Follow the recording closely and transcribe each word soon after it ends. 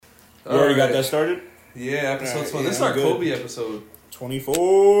You already got that started? Yeah, episode 20. Yeah, This is our Kobe episode.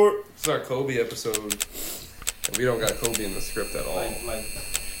 24. This is our Kobe episode. And we don't got Kobe in the script at all.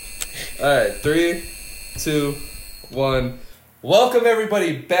 Alright, 3, 2, 1. Welcome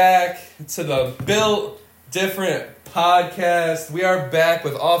everybody back to the Built Different podcast. We are back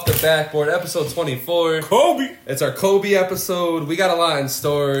with Off the Backboard, episode 24. Kobe. It's our Kobe episode. We got a lot in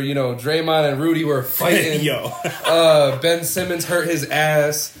store. You know, Draymond and Rudy were fighting. Yo. Ben Simmons hurt his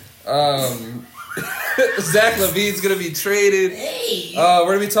ass. Zach LaVine's going to be traded. Hey. We're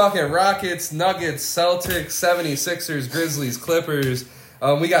going to be talking Rockets, Nuggets, Celtics, 76ers, Grizzlies, Clippers.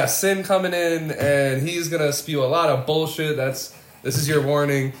 We got Sin coming in, and he's going to spew a lot of bullshit. This is your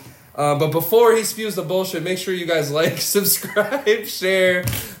warning. But before he spews the bullshit, make sure you guys like, subscribe, share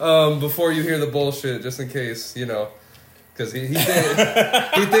before you hear the bullshit, just in case, you know. Because he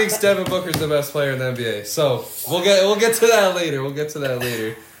thinks Devin Booker's the best player in the NBA. So we'll get to that later.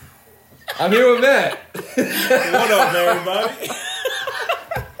 I'm here with Matt. What up, everybody?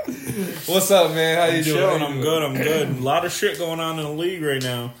 What's up, man? How you doing? Chilling. I'm good. A lot of shit going on in the league right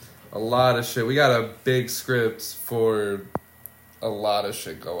now. A lot of shit. We got a big script for a lot of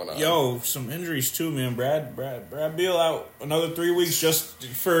shit going on. Yo, some injuries too, man. Brad Beal out another 3 weeks just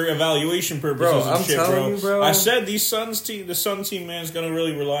for evaluation purposes. Bro, and I'm shit, telling you, bro. I said the Sun team, man, is gonna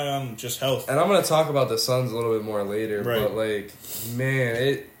really rely on just health. And I'm gonna talk about the Suns a little bit more later. Right. But like,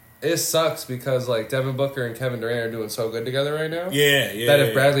 man, it sucks because like Devin Booker and Kevin Durant are doing so good together right now. Yeah. That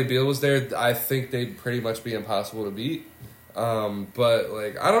if Bradley Beal was there, I think they'd pretty much be impossible to beat. But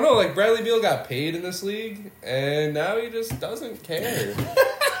like, I don't know, like Bradley Beal got paid in this league and now he just doesn't care.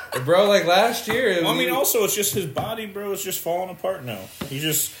 Bro, like last year. Also it's just his body, bro, is just falling apart now. He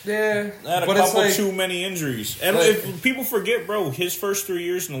just had a but couple like, too many injuries. And like, if people forget, bro, his first 3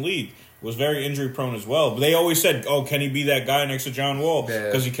 years in the league was very injury prone as well. But they always said, "Oh, can he be that guy next to John Wall?"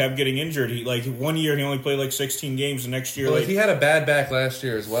 Because he kept getting injured. He 1 year he only played like 16 games. The next year, he had a bad back last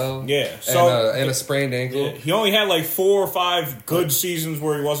year as well. Yeah, and a sprained ankle. Yeah, he only had like 4 or 5 good seasons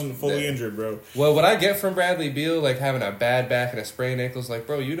where he wasn't fully injured, bro. Well, what I get from Bradley Beal, like having a bad back and a sprained ankle, is like,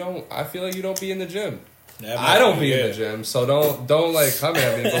 bro, I feel like you don't be in the gym. I don't be in the gym, so don't like come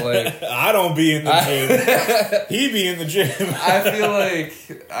at me. But like, I don't be in the gym. He be in the gym.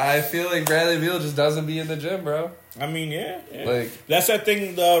 I feel like Bradley Beal just doesn't be in the gym, bro. I mean, yeah. Like that's that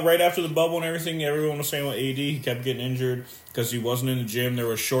thing right after the bubble and everything. Everyone was saying with AD, he kept getting injured because he wasn't in the gym. There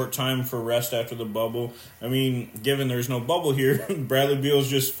was short time for rest after the bubble. I mean, given there's no bubble here, Bradley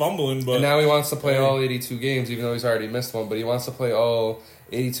Beal's just fumbling. But and now he wants to play all 82 games, even though he's already missed one. But he wants to play all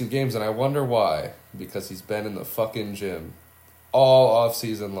 82 games, and I wonder why. Because he's been in the fucking gym all off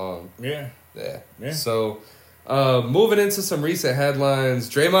season long. Yeah. So, moving into some recent headlines,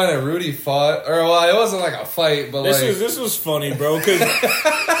 Draymond and Rudy fought. It wasn't like a fight, but this was funny, bro. Because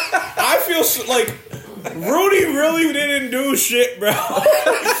I feel like Rudy really didn't do shit, bro.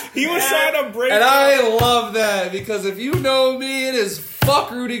 He was trying to break. And I love that because if you know me, it is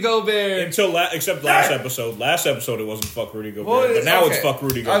fuck Rudy Gobert. Except last episode. Last episode it wasn't fuck Rudy Gobert, but now it's fuck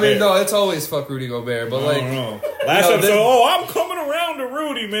Rudy Gobert. I mean, no, it's always fuck Rudy Gobert, but no. Last episode, I'm coming around to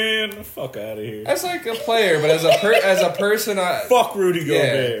Rudy, man. The fuck out of here. That's like a player, but as a person, fuck Rudy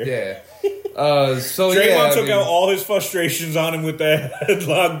Gobert. Yeah. Draymond took out all his frustrations on him with that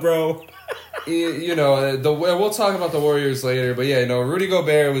headlock, bro. You know, we'll talk about the Warriors later, but Rudy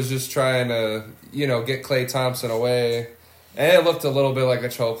Gobert was just trying to, get Klay Thompson away. And it looked a little bit like a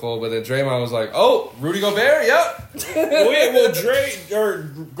chokehold, but then Draymond was like, "Oh, Rudy Gobert, yep."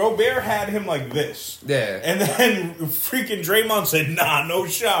 Gobert had him like this. Yeah. And then freaking Draymond said, "Nah, no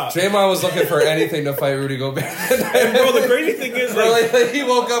shot." Draymond was looking for anything to fight Rudy Gobert. And bro, the crazy thing is, he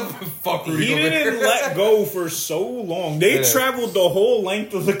woke up, fuck Rudy Gobert. He didn't let go for so long. They traveled the whole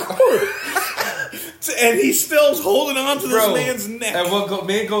length of the court. And he still's holding on to this man's neck. And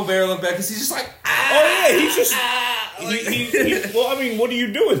me and Gobert look back because he's just like, oh yeah, he's just. Well, I mean, what do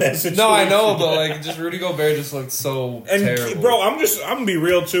you do in that situation? No, I know, but just Rudy Gobert just looked so terrible. Bro, I'm gonna be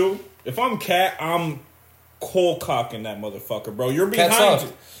real too. If I'm Cat, I'm cold cocking that motherfucker, bro. You're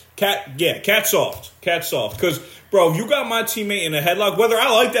behind. Cat soft. Because, bro, if you got my teammate in a headlock, whether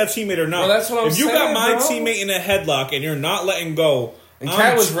I like that teammate or not, that's what I'm saying, if you got my bro. teammate in a headlock and you're not letting go, and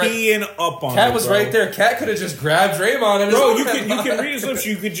Cat was teeing up on Cat was right there. Cat could have just grabbed Draymond and bro, you can read his lips.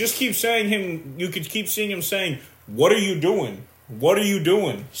 You could just keep saying him. You could keep seeing him saying, "What are you doing? What are you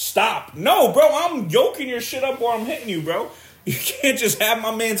doing? Stop!" No, bro, I'm yoking your shit up while I'm hitting you, bro. You can't just have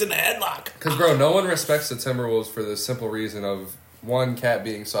my man's in a headlock. Because, bro, no one respects the Timberwolves for the simple reason of 1, Cat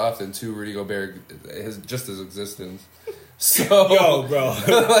being soft, and 2, Rudy Gobert, his existence. So, yo, bro,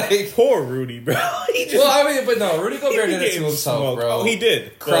 like poor Rudy, bro. But no, Rudy Gobert did it to himself, bro. Oh, he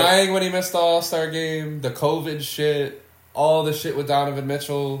did. Crying when he missed the All-Star game, the COVID shit, all the shit with Donovan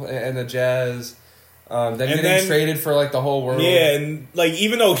Mitchell and the Jazz. Then traded for like the whole world. Yeah, and like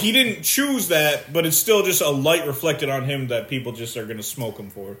even though he didn't choose that, but it's still just a light reflected on him that people just are gonna smoke him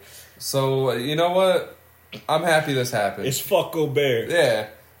for. So you know what? I'm happy this happened. It's fuck Gobert. Yeah.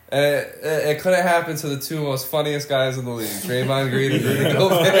 It could have happened to the two most funniest guys in the league, Draymond Green and Rudy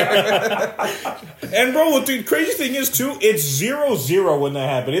Gobert. And bro, what the crazy thing is too, it's 0-0 when that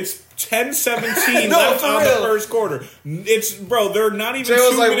happened. It's 10-17 left on the first quarter. It's they're not even Jay 2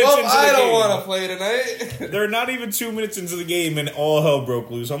 was like, minutes into the game. I don't want to play tonight. They're not even 2 minutes into the game and all hell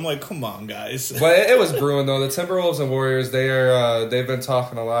broke loose. I'm like, come on, guys. But it was brewing though. The Timberwolves and Warriors, they've been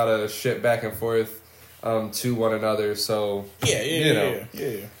talking a lot of shit back and forth to one another. So yeah.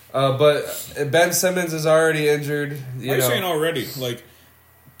 But Ben Simmons is already injured. Are you saying already? Like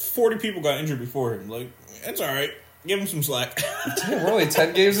 40 people got injured before him. Like, it's all right. Give him some slack. We're only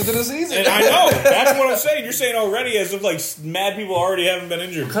 10 games into the season. And I know. That's what I'm saying. You're saying already as if, like, mad people already haven't been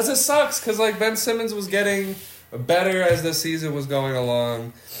injured. Because it sucks. Because, like, Ben Simmons was getting better as the season was going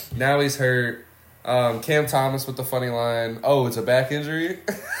along. Now he's hurt. Cam Thomas with the funny line, oh, it's a back injury?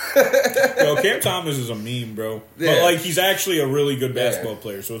 Yo, Cam Thomas is a meme, bro. Yeah. But, like, he's actually a really good basketball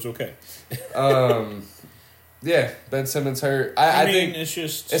player, so it's okay. Yeah, Ben Simmons hurt. I mean, think it's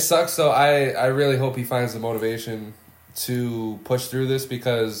just... It sucks, though. I really hope he finds the motivation to push through this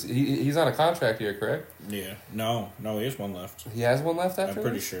because he's on a contract here, correct? Yeah. No, he has one left. He has one left after I'm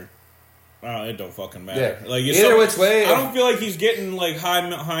pretty sure. It don't fucking matter. Yeah. Like, either which way... I don't feel like he's getting, like,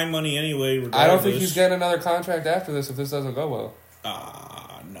 high money anyway, regardless. I don't think he's getting another contract after this if this doesn't go well.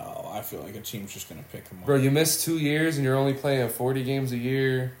 No. I feel like a team's just going to pick him up. Bro, you missed 2 years and you're only playing 40 games a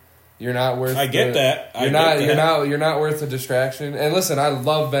year... You're not worth. I get that. You're not worth the distraction. And listen, I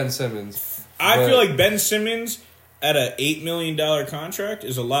love Ben Simmons. I feel like Ben Simmons at a $8 million contract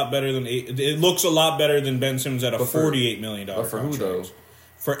is a lot better than it looks a lot better than Ben Simmons at a $48 million contract. For who though?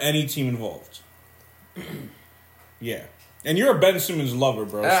 For any team involved. Yeah, and you're a Ben Simmons lover,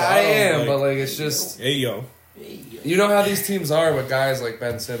 bro. So I am, but like it's just. Hey yo. You know how these teams are with guys like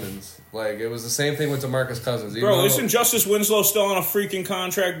Ben Simmons. Like, it was the same thing with DeMarcus Cousins. Bro, isn't Justice Winslow still on a freaking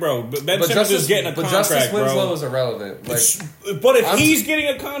contract, bro? But Ben Simmons is getting a contract, Justice bro. Winslow is irrelevant. Like, but if he's getting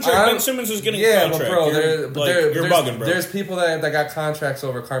a contract, Ben Simmons is getting a contract. Yeah, but bro, you're bugging, bro. There's people that got contracts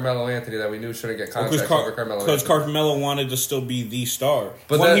over Carmelo Anthony that we knew shouldn't get contracts over Carmelo Anthony. Because Carmelo wanted to still be the star.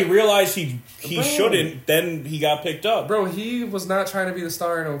 But when he realized he shouldn't, then he got picked up. Bro, he was not trying to be the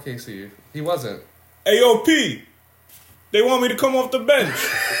star in OKC. He wasn't. AOP. They want me to come off the bench.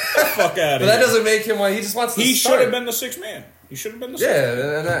 Get the fuck out of here. But that doesn't make him why he just wants to He start. should have been the sixth man. He should have been the sixth man.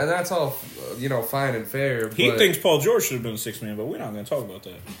 Yeah, and that's all, fine and fair. He thinks Paul George should have been the sixth man, but we're not going to talk about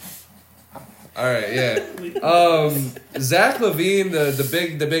that. All right, yeah. Zach LaVine,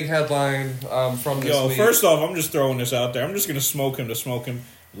 the big headline from this week. First off, I'm just throwing this out there. I'm just going to smoke him.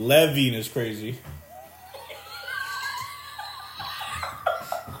 Levine is crazy.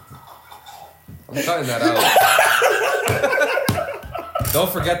 I'm cutting that out. Don't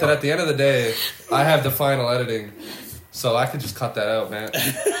forget that at the end of the day, I have the final editing, so I can just cut that out, man.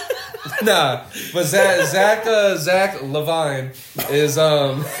 Nah, but Zach Levine is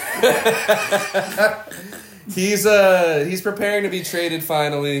he's preparing to be traded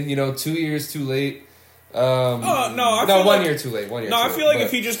finally. 2 years too late. No, 1 year too late. 1 year. No, too I feel late, like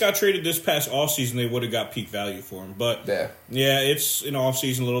if he just got traded this past offseason, they would have got peak value for him. But yeah, it's an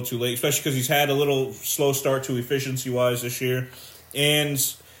offseason a little too late, especially because he's had a little slow start to efficiency wise this year, and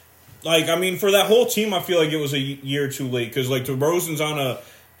for that whole team, I feel like it was a year too late because DeRozan's on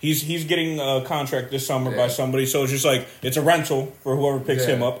he's getting a contract this summer by somebody, so it's just like it's a rental for whoever picks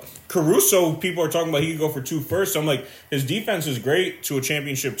him up. Caruso, people are talking about he could go for 2 firsts. I'm like, his defense is great to a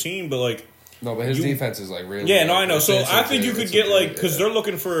championship team, but no, but his defense is really. Yeah, no, I know. So I think you could get because they're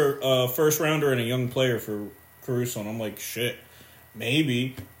looking for a first rounder and a young player for Caruso, and I'm like, shit,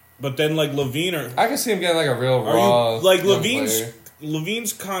 maybe. But then Levine I can see him getting a real raw.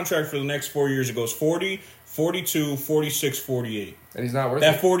 Levine's contract for the next 4 years, it goes 40, 42, 46, 48. And he's not worth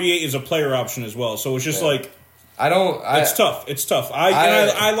that 48 is a player option as well. So it's just it's tough. It's tough.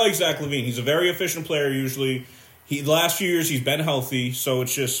 I like Zach LaVine. He's a very efficient player usually. The last few years he's been healthy, so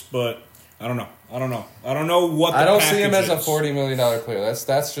it's just I don't know. I don't know what I don't see him as a $40 million player.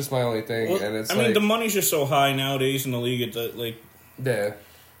 That's just my only thing. Well, and it's the money's just so high nowadays in the league. It's yeah.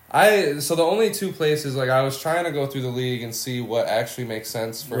 So the only two places, like, I was trying to go through the league and see what actually makes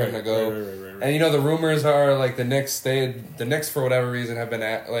sense for him to go. Right. And, the rumors are, like, the Knicks, for whatever reason, have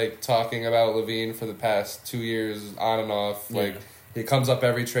been, talking about LaVine for the past 2 years, on and off. Yeah. Like, he comes up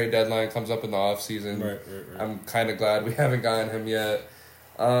every trade deadline, comes up in the offseason. Right. I'm kind of glad we haven't gotten him yet.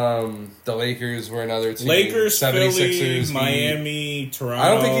 The Lakers were another team. Lakers, 76ers, Philly, Miami, Toronto. I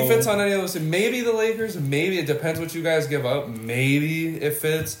don't think he fits on any of those. Maybe the Lakers. Maybe it depends what you guys give up. Maybe it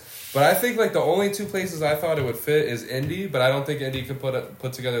fits. But I think the only two places I thought it would fit is Indy. But I don't think Indy could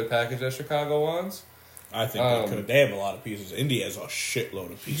put together the package that Chicago wants. I think they could. They have a lot of pieces. Indy has a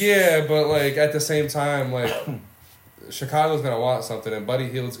shitload of pieces. Yeah, but at the same time, Chicago's going to want something, and Buddy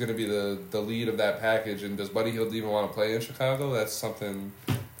Hield's going to be the lead of that package. And does Buddy Hield even want to play in Chicago? That's something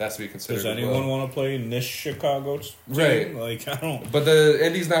that's to be considered. Does anyone want to play in this Chicago team? Right. I don't. But the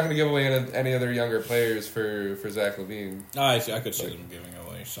Indy's not going to give away any other younger players for Zach LaVine. I could see them giving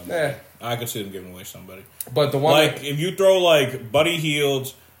away somebody. Yeah. I could see them giving away somebody. But the one... if you throw, Buddy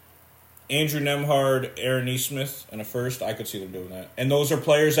Hield, Andrew Nembhard, Aaron Nesmith, and a first, I could see them doing that. And those are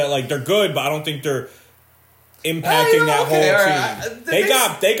players that, they're good, but I don't think they're impacting that whole team.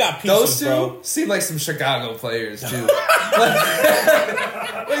 They got pieces, those two bro. Seem like some Chicago players too.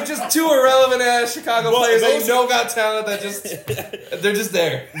 Just two irrelevant ass Chicago players that got talent that they're just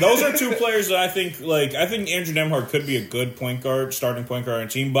there. Those are two players that I think I think Andrew Nembhard could be a good starting point guard on a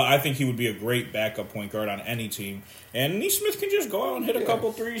team, but I think he would be a great backup point guard on any team. And Nesmith can just go out and hit a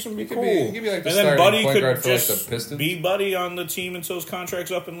couple threes and be cool. He could be and then Buddy could just be Buddy on the team until his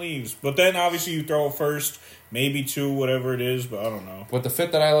contract's up and leaves. But then obviously you throw a first, maybe two, whatever it is, but I don't know. But the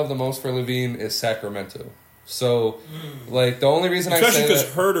fit that I love the most for LaVine is Sacramento. So, the only reason especially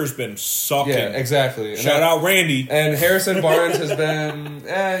because Herder's been sucking. Yeah, exactly. Shout out Randy. And Harrison Barnes has been,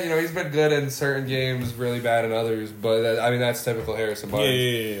 he's been good in certain games, really bad in others. But that's typical Harrison Barnes.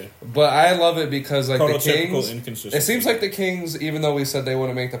 Yeah. But I love it because the Kings, inconsistency. it seems like the Kings, even though we said they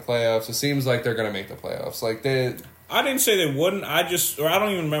wouldn't make the playoffs, it seems like they're going to make the playoffs. I didn't say they wouldn't. I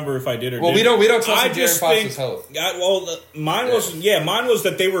don't even remember if I did or didn't. Well, we don't trust De'Aaron Fox's health. Mine was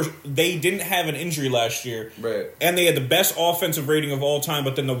that they didn't have an injury last year, right? And they had the best offensive rating of all time,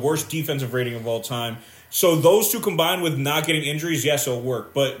 but then the worst defensive rating of all time. So those two combined with not getting injuries, yes, it'll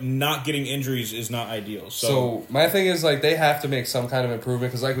work. But not getting injuries is not ideal. So my thing is they have to make some kind of improvement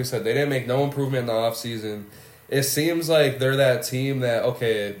because, like we said, they didn't make no improvement in the offseason. It seems like they're that team that,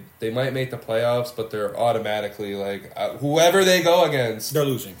 they might make the playoffs, but they're automatically, whoever they go against. They're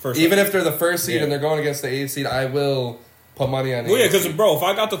losing. Even if they're the first seed and they're going against the 8th seed, I will put money on the 8th because, bro, if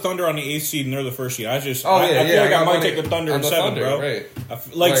I got the Thunder on the 8th seed and they're the first seed, I feel like I might take the Thunder in 7, bro. Right.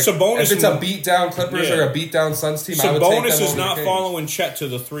 Sabonis. If it's a beat-down Clippers or a beat-down Suns team, I would take them over Sabonis is not following Chet to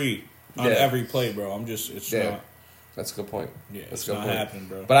the 3 on every play, bro. It's not. That's a good point. Yeah, it's not happening,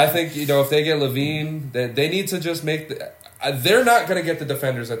 bro. But I think, if they get LaVine, they need to just make they're not going to get the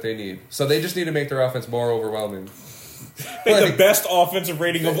defenders that they need. So they just need to make their offense more overwhelming. The best offensive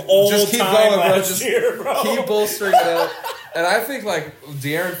rating of all just keep time going, last year, bro. Keep bolstering it up. And I think,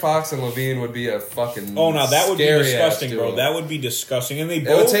 De'Aaron Fox and LaVine would be a fucking that would be disgusting, bro. Duo. That would be disgusting. And it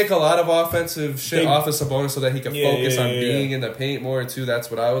would take a lot of offensive shit off of Sabonis so that he can focus on being in the paint more, too. That's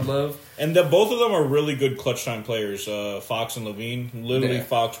what I would love. And both of them are really good clutch time players, Fox and LaVine. Literally,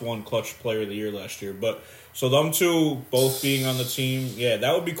 Fox won clutch player of the year last year. But so them two both being on the team,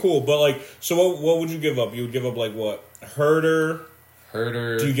 that would be cool. But, so what would you give up? You would give up, what? Herder.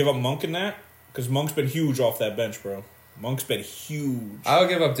 Do you give up Monk in that? Because Monk's been huge off that bench, bro. Monk's been huge. I would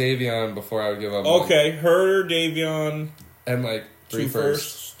give up Davion before I would give up Monk. Okay, Herder, Davion. And, 3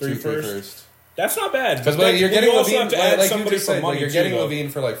 firsts. 3 firsts. That's not bad. Because you're getting LaVine, you're getting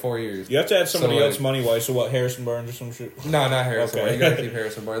LaVine for 4 years. You have to add somebody else money-wise. So what, Harrison Barnes or some shit? No, not Harrison Barnes. You got to keep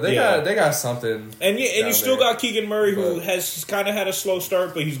Harrison Barnes. They got something. And you still got Keegan Murray, who has kind of had a slow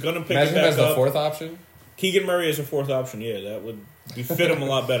start, but he's going to pick it back up. Imagine him as the fourth option. Keegan Murray as a fourth option, that would fit him a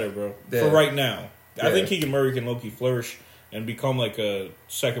lot better, bro. For right now. I think Keegan Murray can low-key flourish and become a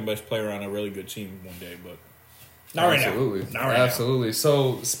second-best player on a really good team one day, but not right now. Absolutely.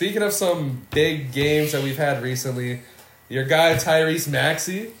 So, speaking of some big games that we've had recently, your guy Tyrese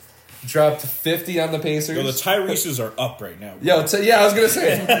Maxey dropped 50 on the Pacers. Yo, the Tyreses are up right now. Bro. I was going to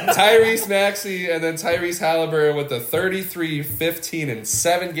say, Tyrese Maxey and then Tyrese Halliburton with the 33, 15, and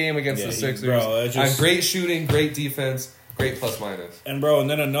 7 game against the Sixers. On great shooting, great defense, great plus-minus. And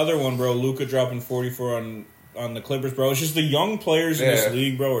then another one, bro, Luka dropping 44 on the Clippers, bro. It's just the young players in this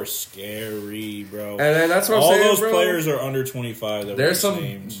league, bro, are scary, bro. And then that's what I'm saying, all those players are under 25. There's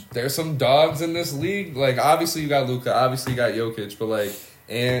some dogs in this league. Obviously you got Luka, obviously you got Jokic, but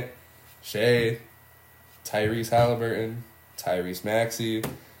Ant, Shea, Tyrese Halliburton, Tyrese Maxey.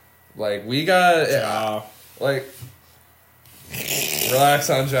 Like, we got... Ja. Like... Relax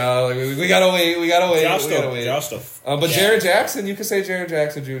on Ja. Like, we gotta wait. We gotta wait. But Jaren Jackson, you could say Jaren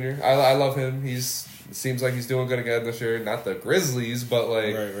Jackson Jr. I love him. Seems like he's doing good again this year. Not the Grizzlies, but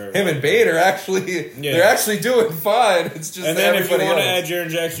like him and Bade are actually they're actually doing fine. It's just and then if you want to add Jaren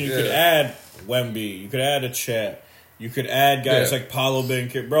Jackson, you could add Wemby. You could add a Chet. You could add guys like Paolo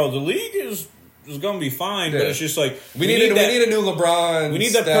Banchero. Bro, the league is gonna be fine, but it's just like we need a new LeBron. We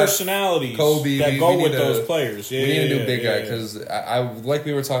need the personalities Kobe that go with those players. We need a new big guy because I like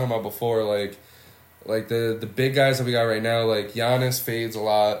we were talking about before, like the big guys that we got right now, like Giannis fades a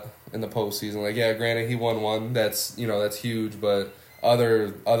lot in the postseason. Like, yeah, granted he won one. That's huge, but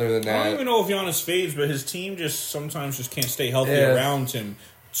other than that, I don't even know if Giannis fades, but his team just sometimes just can't stay healthy around him.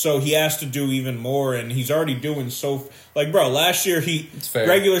 So he has to do even more, and he's already doing so. Like, bro, last year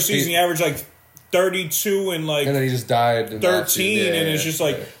regular season he averaged like 32 and then he just died in 13, and it's just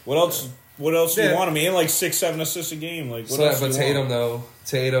like what else? What else do you want him? He had like 6-7 assists a game. Like, what else? But Tatum though,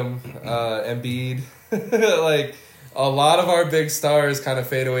 Embiid, like. A lot of our big stars kind of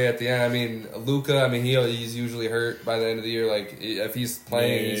fade away at the end. I mean, Luka, he's usually hurt by the end of the year. Like, if he's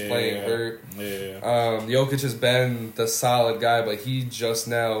playing, he's playing hurt. Jokic has been the solid guy, but he just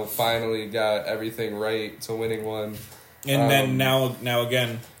now finally got everything right to winning one. And then now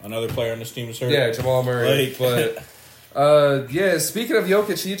again, another player on this team is hurt. Yeah, Jamal Murray. But, speaking of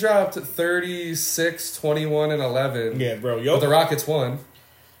Jokic, he dropped 36, 21, and 11. Yeah, bro. But the Rockets won.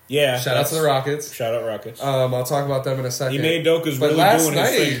 Yeah. Shout out to the Rockets. Shout out Rockets. I'll talk about them in a second. Doka's really doing his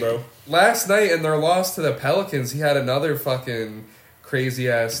thing, bro. Last night in their loss to the Pelicans, he had another fucking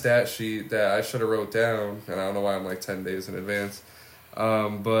crazy-ass stat sheet that I should have wrote down, and I don't know why I'm like 10 days in advance.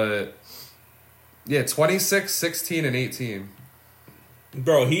 But, yeah, 26, 16, and 18.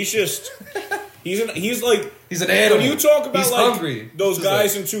 Bro, he's just... He's an animal. When you talk about he's like hungry. Those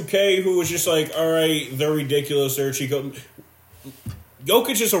guys in 2K who was just like, all right, they're ridiculous, they're cheat code.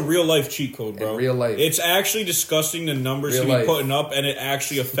 Jokic is a real life cheat code, bro. In real life, it's actually disgusting the numbers he's putting up, and it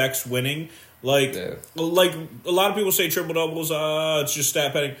actually affects winning. Like a lot of people say triple doubles. It's just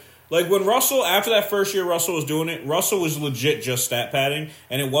stat padding. Like when Russell, after that first year, Russell was doing it. Russell was legit just stat padding,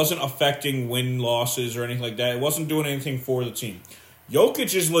 and it wasn't affecting win losses or anything like that. It wasn't doing anything for the team.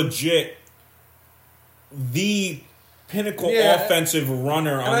 Jokic is legit the pinnacle offensive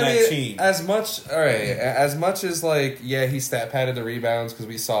runner on that team. As much as like, he stat padded the rebounds because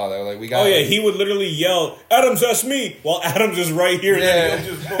we saw that. Like we got. He would literally yell, "Adams, that's me!" while Adams is right here. Yeah, and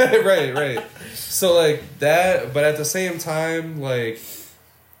just right. So like that, but at the same time, like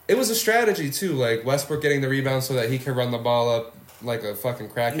it was a strategy too. Like Westbrook getting the rebound so that he can run the ball up like a fucking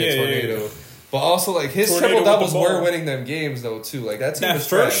crackhead tornado. Yeah. But also, like his triple doubles were winning them games though too. Like that team was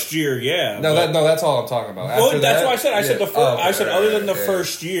first trash. year, No, that's all I'm talking about. Well, that's why I said. I said the first. I said other than the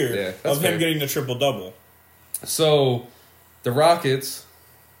first year of him getting the triple double. So, the Rockets,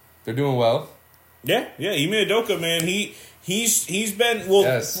 they're doing well. Yeah. Ime Udoka, man, he's been well.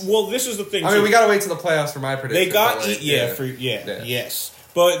 Yes. Well, this is the thing. I mean, we gotta wait to the playoffs for my prediction. They got yes.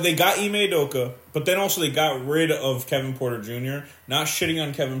 But they got Ime Udoka, but then also they got rid of Kevin Porter Jr. Not shitting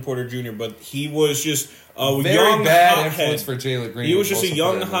on Kevin Porter Jr., but he was just a very young bad influence for Jalen Green. He was just a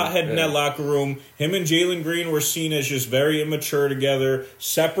young hothead in that locker room. Him and Jalen Green were seen as just very immature together.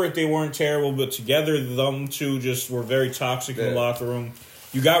 Separate, they weren't terrible, but together, them two just were very toxic in the locker room.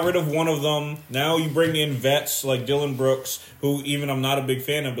 You got rid of one of them. Now you bring in vets like Dylan Brooks, who even I'm not a big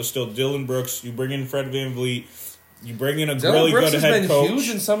fan of, but still Dylan Brooks. You bring in Fred VanVleet. You bring in a really good head coach.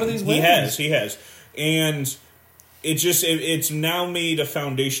 Huge in some of these wins. He has, and it's now made a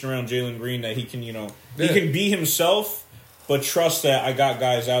foundation around Jalen Green that he can he can be himself, but trust that I got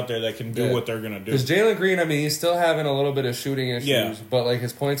guys out there that can do what they're gonna do. Because Jalen Green, he's still having a little bit of shooting issues, but like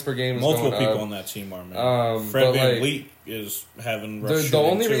his points per game is multiple going people up. On that team are man. Fred VanVleet is having rough the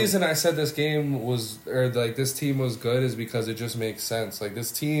only reason I said this game was this team was good is because it just makes sense. Like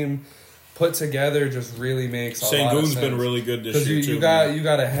this team. Put together just really makes a lot of sense. Sengun's been really good this year too. You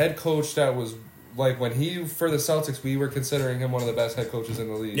got a head coach that was like when he for the Celtics we were considering him one of the best head coaches in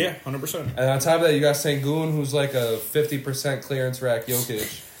the league. Yeah, 100%. And on top of that, you got Sengun who's like a 50% clearance rack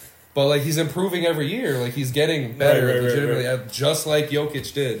Jokic, but like he's improving every year. Like he's getting better, legitimately, just like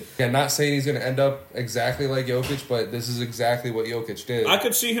Jokic did. I'm not saying he's going to end up exactly like Jokic, but this is exactly what Jokic did. I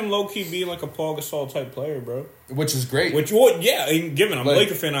could see him low key being like a Paul Gasol type player, bro. Which is great. And given I'm a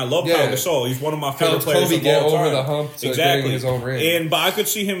Laker fan, I love Paul Gasol. He's one of my favorite players of all time. Kobe get over the hump to getting his own ring. But I could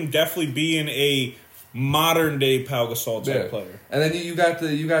see him definitely being a modern day Pau Gasol type player. And then you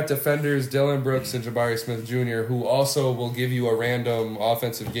got defenders Dylan Brooks and Jabari Smith Jr. who also will give you a random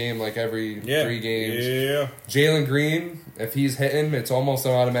offensive game like every 3 games. Yeah. Jalen Green, if he's hitting, it's almost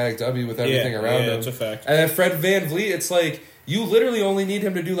an automatic W with everything around him. Yeah, that's a fact. And then Fred VanVleet, it's like you literally only need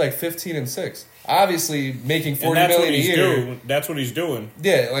him to do like 15 and 6. Obviously, making $40 million a year. That's what he's doing.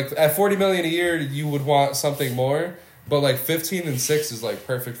 Yeah, like at $40 million a year, you would want something more. But like 15 and 6 is like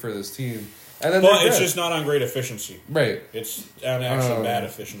perfect for this team. And then but it's just not on great efficiency. Right. It's on actually bad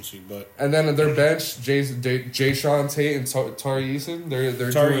efficiency. But and then their bench, Jayshawn Tate and Tari Eason, they're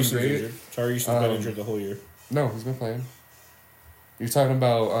doing great. Tari Eason's been injured the whole year. No, he's been playing. You're talking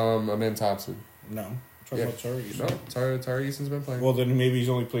about Amin Thompson. No. About Tari Eason. No, Tari Eason's been playing. Well, then maybe he's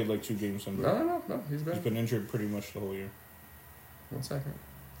only played like 2 games. No, he's been injured pretty much the whole year. 1 second.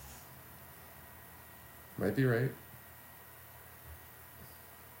 Might be right.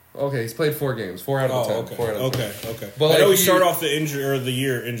 Okay, he's played 4 games. 4 out of 10. Okay. 4 out of 10. Okay. But I know he started off the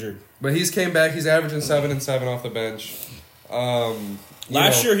year injured. But he's came back. He's averaging 7 and 7 off the bench.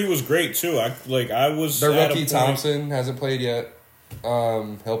 Last year he was great too. I was. Their rookie Thompson hasn't played yet.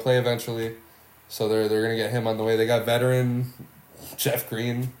 He'll play eventually. So they're gonna get him on the way. They got veteran Jeff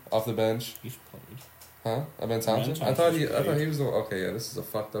Green off the bench. He's played. Huh? Amin Thompson? I thought he was the okay. Yeah, this is a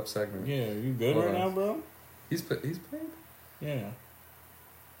fucked up segment. Yeah, you good right now, bro? He's played. Yeah.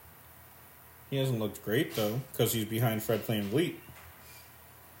 He hasn't looked great though because he's behind Fred VanVleet.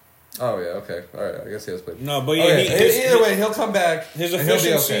 Oh yeah, okay, all right. I guess he has played. No, but yeah, either way, he'll come back. His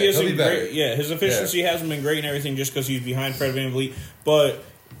efficiency isn't great. Yeah, his efficiency hasn't been great and everything just because he's behind Fred VanVleet. But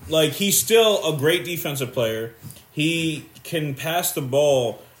like, he's still a great defensive player. He can pass the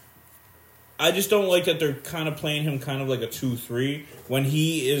ball. I just don't like that they're kind of playing him kind of like a 2-3 when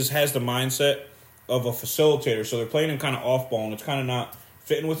he has the mindset of a facilitator. So they're playing him kind of off ball and it's kind of not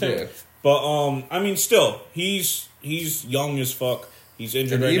fitting with him. Yeah. But I mean, still, he's young as fuck. He's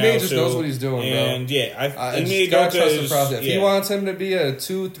injured right now. Ime just knows what he's doing, bro. And yeah, Ime Udoka if he wants him to be a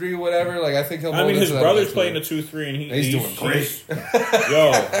 2-3, whatever, like I think he'll. I mean, his brother's playing a 2-3, and he's doing great.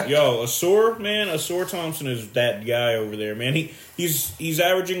 Asur Thompson is that guy over there, man. He's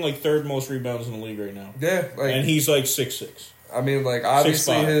averaging like 3rd most rebounds in the league right now. Yeah, and he's like 6'6". I mean, like,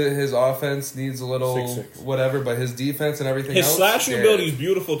 obviously his offense needs a little 6'6". Whatever, but his defense and everything else. His slashing ability is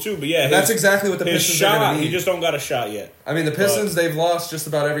beautiful, too, but yeah. That's exactly what the Pistons are going to need. He just don't got a shot yet. I mean, the Pistons, they've lost just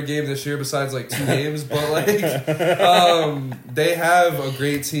about every game this year besides, like, 2 games, but, like, they have a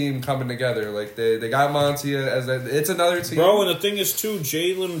great team coming together. Like, they got Montia it's another team. Bro, and the thing is, too,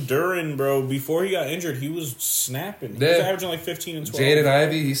 Jalen Duren, bro, before he got injured, he was snapping. He was averaging, like, 15 and 12. Jaden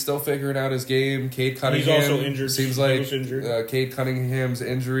Ivey, he's still figuring out his game. Cade Cunningham. He's also injured. Seems like Cade Cunningham's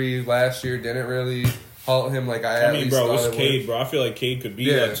injury last year didn't really halt him like I mean, bro, it's Cade, bro. I feel like Cade could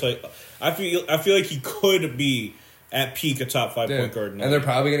be I feel like he could be at peak a top 5 point guard now. And they're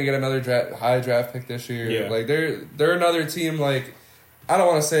probably gonna get another high draft pick this year. Yeah. Like they're another team. Like I don't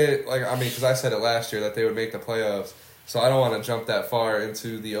want to say it, like I mean because I said it last year that they would make the playoffs, so I don't want to jump that far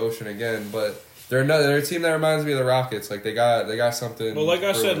into the ocean again. But they're a team that reminds me of the Rockets. Like they got something. Well, like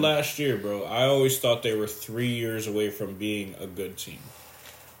I said last year, bro, I always thought they were 3 years away from being a good team.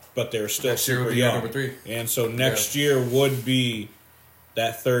 But they're still super young. Number 3. And so next year would be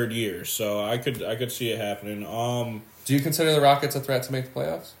that 3rd year. So I could see it happening. Do you consider the Rockets a threat to make the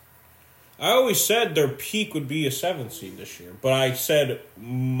playoffs? I always said their peak would be a 7th seed this year. But I said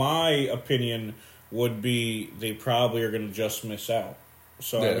my opinion would be they probably are going to just miss out.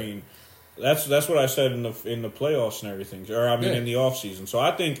 So I mean, that's what I said in the playoffs and everything. Or I mean in the offseason. So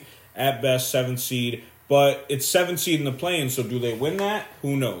I think at best 7th seed. But it's 7th seed in the play-in, so do they win that?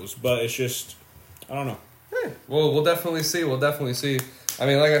 Who knows? But it's just, I don't know. Yeah. Well, we'll definitely see. I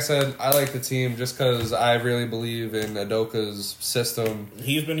mean, like I said, I like the team just because I really believe in Udoka's system.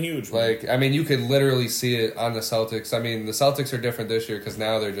 He's been huge. Man. Like, I mean, you could literally see it on the Celtics. I mean, the Celtics are different this year because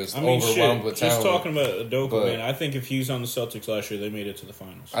now they're just overwhelmed with talent. Just talking about Udoka, man, I think if he's on the Celtics last year, they made it to the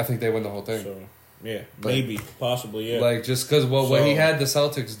finals. I think they win the whole thing. So, yeah, maybe, possibly, yeah. Like, just because what he had the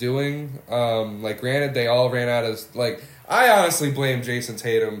Celtics doing, like, granted, they all ran out of, like, I honestly blame Jason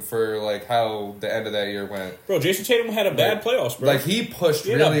Tatum for, like, how the end of that year went. Bro, Jason Tatum had a bad playoffs, bro. Like, he pushed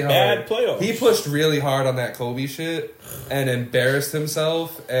really hard. Bad playoffs. He pushed really hard on that Kobe shit and embarrassed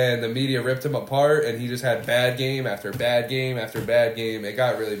himself, and the media ripped him apart, and he just had bad game after bad game after bad game. It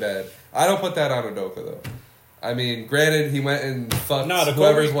got really bad. I don't put that on Udoka, though. I mean, granted, he went and fucked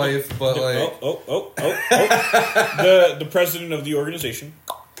whoever's wife, but the president of the organization.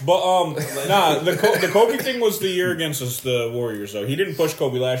 But the Kobe thing was the year against us, the Warriors. Though he didn't push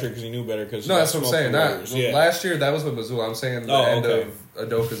Kobe last year because he knew better. Because that's what I'm saying. Last year that was with Missoula. I'm saying the end of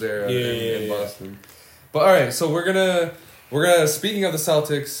Udoka's era in Boston. But all right, so we're gonna speaking of the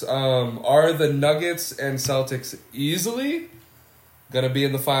Celtics, are the Nuggets and Celtics easily gonna be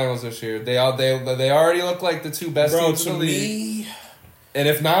in the finals this year? They already look like the two best teams in the league. And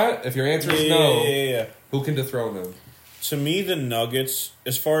if not, if your answer is no, who can dethrone them? To me, the Nuggets,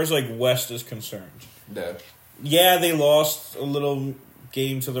 as far as like West is concerned, yeah, they lost a little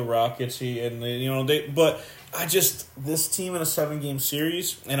game to the Rockets, but this team in a 7-game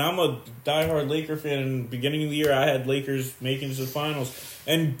series, and I'm a diehard Laker fan. In the beginning of the year, I had Lakers making it to the finals,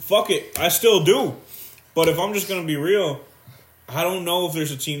 and fuck it, I still do. But if I'm just gonna be real, I don't know if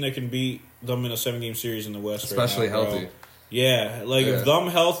there's a team that can beat them in a 7-game series in the West, especially right now, healthy. Yeah, if them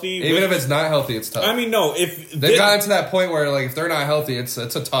healthy, even if it's not healthy, it's tough. I mean, no, if they've gotten to that point where if they're not healthy, it's a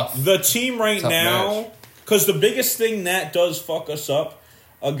tough. The team right now, because the biggest thing that does fuck us up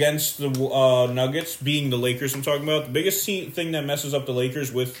against the Nuggets, being the Lakers, I'm talking about the biggest thing that messes up the Lakers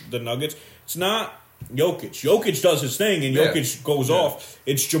with the Nuggets. It's not Jokic. Jokic does his thing and Jokic goes off.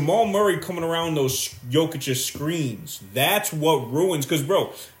 It's Jamal Murray coming around those Jokic's screens. That's what ruins. Because,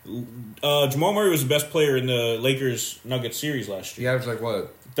 bro, Jamal Murray was the best player in the Lakers-Nuggets series last year. He averaged,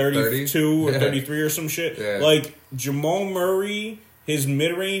 what, 32 or 33 or some shit. Yeah. Jamal Murray, his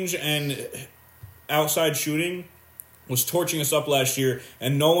mid-range and outside shooting was torching us up last year,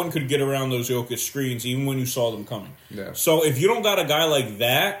 and no one could get around those Jokic screens, even when you saw them coming. Yeah. So if you don't got a guy like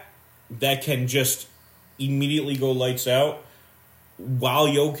that can just immediately go lights out while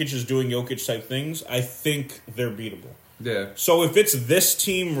Jokic is doing Jokic-type things, I think they're beatable. Yeah. So if it's this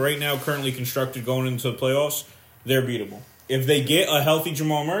team right now currently constructed going into the playoffs, they're beatable. If they get a healthy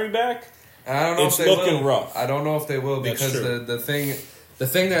Jamal Murray back, I don't know it's if they looking will. rough. I don't know if they will because the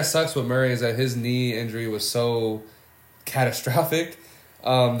thing that sucks with Murray is that his knee injury was so catastrophic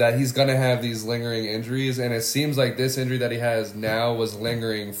that he's going to have these lingering injuries, and it seems like this injury that he has now was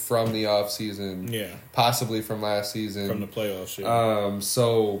lingering from the offseason, possibly from last season. From the playoffs,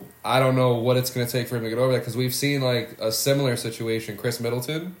 So I don't know what it's going to take for him to get over that, because we've seen a similar situation. Chris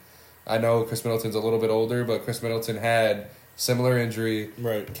Middleton, I know Chris Middleton's a little bit older, but Chris Middleton had similar injury,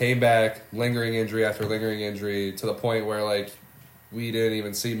 came back, lingering injury after lingering injury, to the point where we didn't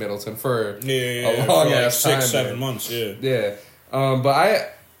even see Middleton for a long ass time. 6-7 months,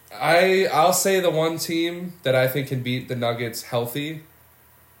 but I'll say the one team that I think can beat the Nuggets healthy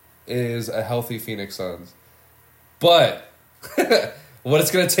is a healthy Phoenix Suns. But what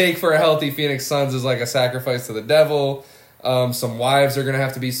it's going to take for a healthy Phoenix Suns is a sacrifice to the devil. Some wives are going to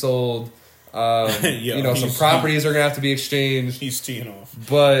have to be sold. Some properties are going to have to be exchanged. He's teeing off.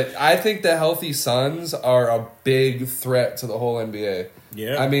 But I think the healthy Suns are a big threat to the whole NBA.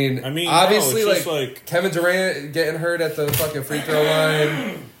 Yeah. I mean obviously, Kevin Durant getting hurt at the fucking free throw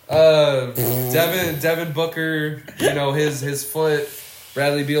line. Devin Booker, his foot.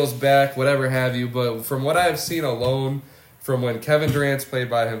 Bradley Beal's back, whatever have you. But from what I've seen alone, from when Kevin Durant's played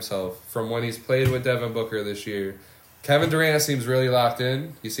by himself, from when he's played with Devin Booker this year, Kevin Durant seems really locked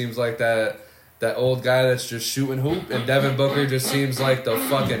in. He seems like that old guy that's just shooting hoop, and Devin Booker just seems like the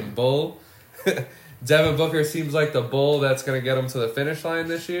fucking bull. Devin Booker seems like the bull that's going to get him to the finish line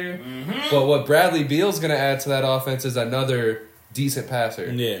this year. Mm-hmm. But what Bradley Beal's going to add to that offense is another decent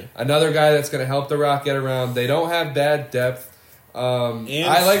passer. Yeah. Another guy that's going to help the Rock get around. They don't have bad depth.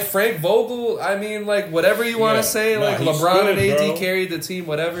 I like Frank Vogel. I mean, whatever you want to say. LeBron and AD carried the team,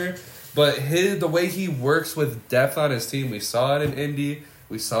 whatever. But the way he works with depth on his team, we saw it in Indy.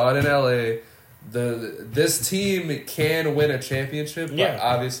 We saw it in LA. This team can win a championship, but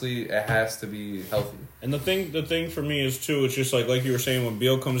obviously it has to be healthy. And the thing for me is too, it's just like you were saying, when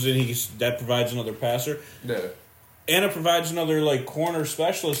Beal comes in, that provides another passer. Yeah. And it provides another corner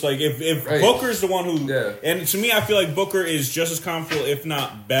specialist. If Booker's the one who, and to me, I feel like Booker is just as comfortable, if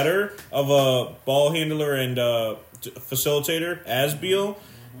not better, of a ball handler and facilitator as Beal.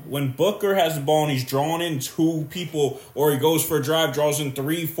 When Booker has the ball and he's drawing in 2 people, or he goes for a drive, draws in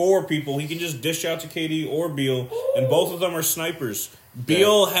 3-4 people, he can just dish out to KD or Beal, and both of them are snipers.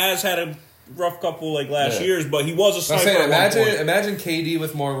 Beal has had a rough couple last years, but he was a sniper. Imagine KD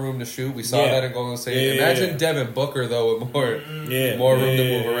with more room to shoot. We saw that in Golden State. Imagine Devin Booker though with more room to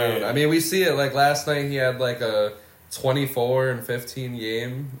move around. I mean, we see it last night. He had a 24 and 15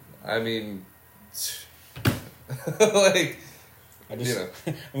 game. I mean,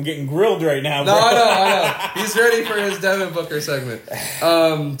 I'm getting grilled right now, bro. No, I know. He's ready for his Devin Booker segment.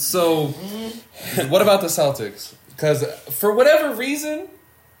 So, what about the Celtics? Because for whatever reason,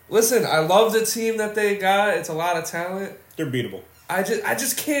 listen, I love the team that they got. It's a lot of talent. They're beatable. I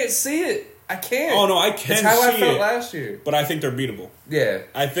just can't see it. I can't. Oh, no, I can see it. It's how I felt last year. But I think they're beatable. Yeah.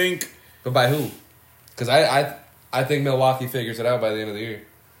 I think... But by who? Because I think Milwaukee figures it out by the end of the year.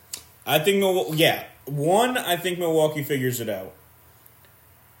 I think... Yeah. One, I think Milwaukee figures it out.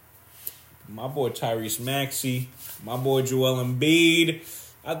 My boy Tyrese Maxey, my boy Joel Embiid.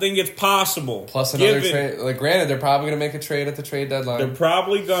 I think it's possible. Plus another trade. Like, granted, they're probably going to make a trade at the trade deadline. They're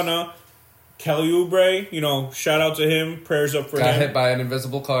probably gonna. Kelly Oubre, shout out to him. Prayers up for him. Got hit by an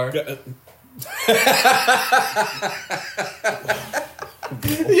invisible car. Yo,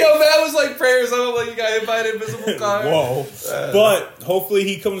 that was like prayers. I'm like, you got hit by an invisible car. Whoa. But hopefully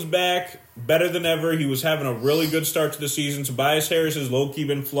he comes back better than ever. He was having a really good start to the season. Tobias Harris has low-key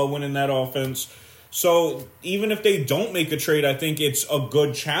been flowing in that offense. So even if they don't make a trade, I think it's a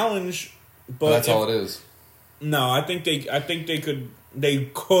good challenge. But that's all it is. No, I think they could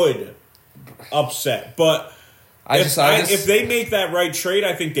upset. But if they make that right trade,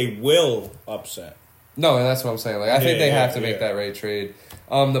 I think they will upset. No, and that's what I'm saying. Like, I think they have to make that right trade.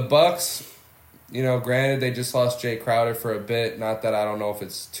 The Bucks, granted they just lost Jay Crowder for a bit. Not that I don't know if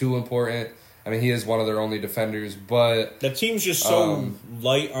it's too important. I mean, he is one of their only defenders, but the team's just so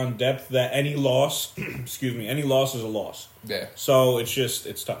light on depth that any loss, any loss is a loss. Yeah. So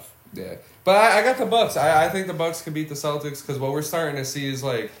it's tough. Yeah, but I got the Bucks. I think the Bucks could beat the Celtics because what we're starting to see is,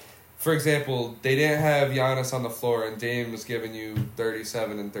 like, for example, they didn't have Giannis on the floor and Dame was giving you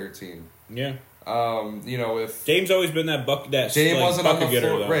 37 and 13. Yeah. If Dame's always been that Dame wasn't on the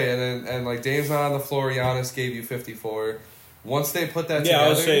floor, though. right? And like Dame's not on the floor, Giannis gave you 54. Once they put that together, I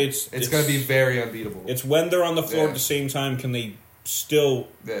would say it's going to be very unbeatable. It's when they're on the floor at the same time can they still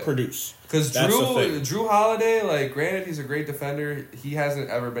produce. Because Drew Holiday, like, granted, he's a great defender. He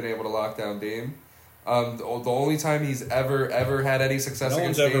hasn't ever been able to lock down Dame. The only time he's ever had any success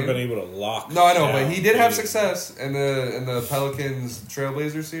against Dame. No one's ever been able to lock. No, I know, but he did have success in the Pelicans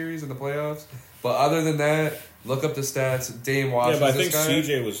Trailblazer series in the playoffs. But other than that, look up the stats. Dame watches this guy. Yeah, but I think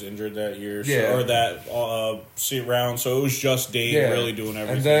CJ was injured that year, or that round, so it was just Dame really doing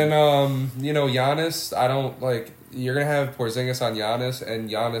everything. And then, Giannis, I don't, like, you're going to have Porzingis on Giannis, and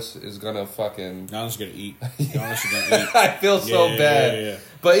Giannis is going to fucking... Giannis is going to eat. Giannis is going to eat. I feel so bad. Yeah.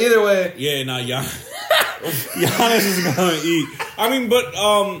 But either way... Yeah, Giannis is going to eat. I mean, but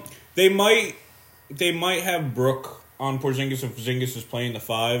they might have Brook on Porzingis if Porzingis is playing the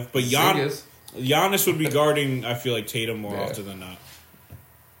 5, but Giannis would be guarding, I feel like, Tatum more often than not.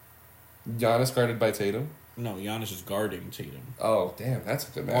 Giannis guarded by Tatum? No, Giannis is guarding Tatum. Oh, damn, that's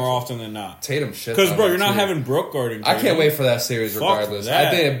a good match. More often than not. Tatum shit. Because, bro, you're not having Brook guarding Tatum. I can't wait for that series regardless. That.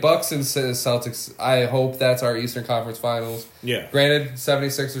 I think Bucks and Celtics, I hope that's our Eastern Conference Finals. Yeah. Granted,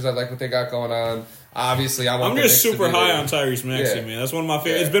 76ers, I like what they got going on. Obviously, I'm just super high on Tyrese Maxey, man. That's one of my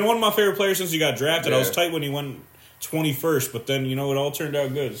favorite. Yeah. It's been one of my favorite players since he got drafted. I was tight when he went 21st, but then, it all turned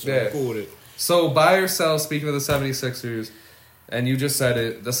out good. So I'm cool with it. So, buy or sell, speaking of the 76ers, and you just said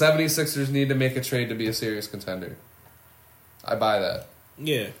it, the 76ers need to make a trade to be a serious contender. I buy that.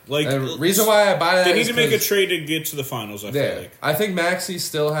 Yeah. Like, the reason why I buy that they need to make a trade to get to the finals, I feel like. I think Maxey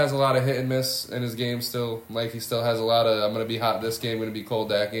still has a lot of hit and miss in his game still. Like, he still has a lot of, I'm going to be hot this game, I'm going to be cold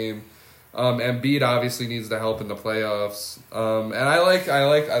that game. Embiid obviously needs the help in the playoffs. And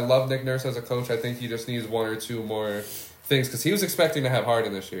I love Nick Nurse as a coach. I think he just needs one or two more things because he was expecting to have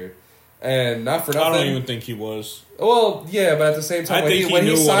Harden this year. And not for nothing. I don't even think he was. Well, yeah, but at the same time, when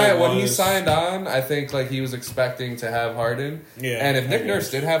he signed on, I think like he was expecting to have Harden. Yeah, and if Nick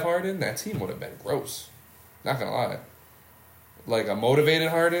Nurse did have Harden, that team would have been gross. Not gonna lie. Like a motivated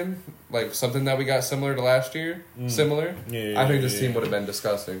Harden, like something that we got similar to last year. Similar. I think this team would have been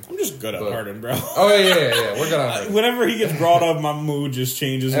disgusting. I'm just good at Harden, bro. Oh yeah. We're good on Harden. Whenever he gets brought up, my mood just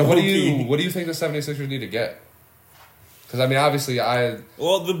changes. And what do you think the 76ers need to get? Because, I mean, obviously,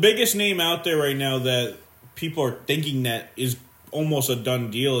 Well, the biggest name out there right now that people are thinking that is almost a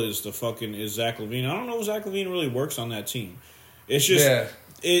done deal is Zach LaVine. I don't know if Zach LaVine really works on that team. It's just...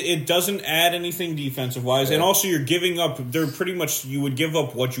 It doesn't add anything defensive-wise. Yeah. And also, you're giving up... You would give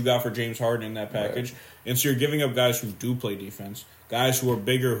up what you got for James Harden in that package. Right. And so you're giving up guys who do play defense. Guys who are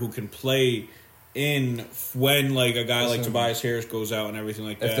bigger, who can play in when, like, a guy like Tobias Harris goes out and everything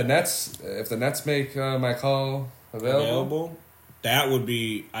like that. If the Nets make my call... Available? That would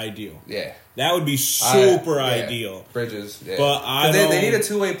be ideal. Yeah. That would be super ideal. Bridges. Yeah. But they need a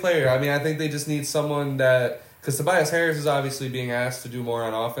two-way player. I mean, I think they just need someone that... Because Tobias Harris is obviously being asked to do more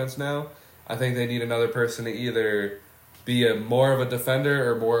on offense now. I think they need another person to either be more of a defender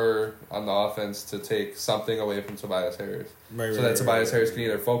or more on the offense to take something away from Tobias Harris. Tobias Harris can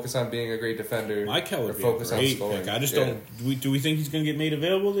either focus on being a great defender or focus on scoring. I just don't... Do we think he's going to get made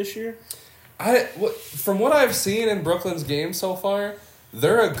available this year? From what I've seen in Brooklyn's game so far,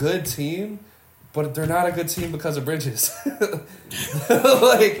 they're a good team, but they're not a good team because of Bridges.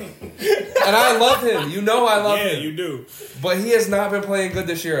 Like, and I love him. You know I love him. Yeah, you do. But he has not been playing good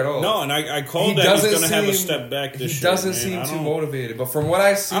this year at all. No, and I called that he's going to have a step back this year. He doesn't seem too motivated. But from what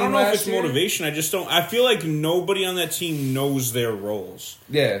I see, I don't know if it's motivation. I just don't. I feel like nobody on that team knows their roles.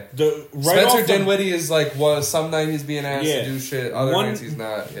 Yeah. Spencer Dinwiddie is like, some night he's being asked to do shit. Other nights he's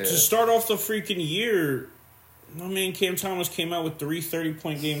not. Yeah. To start off the freaking year, my man Cam Thomas came out with 3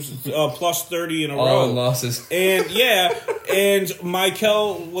 30-point games, plus 30 in a row. All losses. And and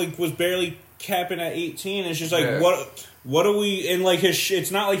Michael was barely capping at 18. It's just like, what are we, and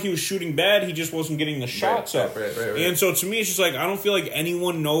it's not like he was shooting bad, he just wasn't getting the shots up. Right. And so to me, it's just like, I don't feel like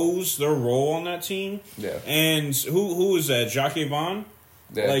anyone knows their role on that team. Yeah. And who is that? Jacques Vaughn?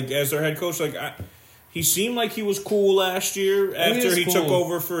 Yeah. As their head coach, he seemed like he was cool last year after he took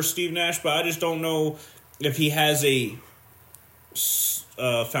over for Steve Nash, but I just don't know if he has a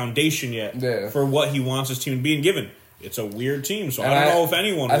foundation yet for what he wants his team to be. And given it's a weird team, so I don't know if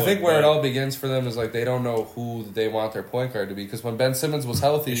anyone. I think where it all begins for them is they don't know who they want their point guard to be. Because when Ben Simmons was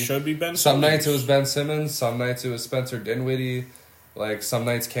healthy, it should be Ben Simmons. Some nights it was Ben Simmons, some nights it was Spencer Dinwiddie. Some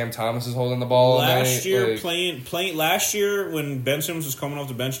nights Cam Thomas is holding the ball. Last year, last year when Ben Simmons was coming off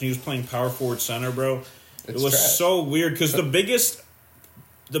the bench and he was playing power forward center, bro, it was trash. So weird because the biggest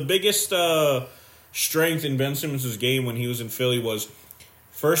strength in Ben Simmons' game when he was in Philly was,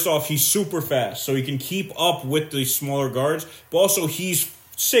 first off, he's super fast, so he can keep up with the smaller guards, but also he's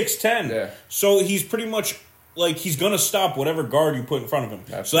 6'10". Yeah. So he's pretty much he's going to stop whatever guard you put in front of him.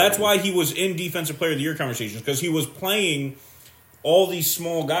 Absolutely. So that's why he was in Defensive Player of the Year conversations, because he was playing all these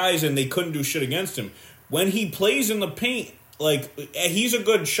small guys and they couldn't do shit against him. When he plays in the paint, he's a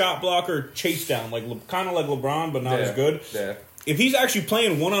good shot blocker, chase down, kind of like LeBron, but not as good. Yeah. If he's actually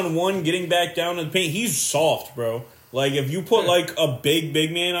playing one-on-one, getting back down in the paint, he's soft, bro. If you put a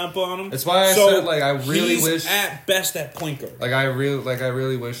big man up on him, that's why I said I really he's wish at best at point guard. I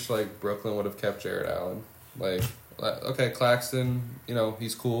really wish Brooklyn would have kept Jared Allen. Okay, Claxton,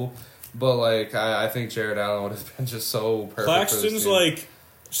 he's cool, but I think Jared Allen would have been just so perfect. Claxton's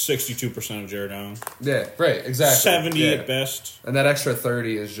 62% of Jared Allen. Yeah, right, exactly. 70 at best, and that extra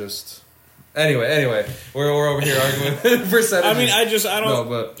 30 is just. Anyway, we're over here arguing percentages. I mean, I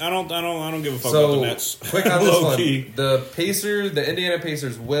don't give a fuck about the Nets. Quick on this one. The Indiana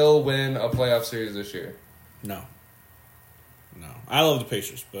Pacers will win a playoff series this year. No. I love the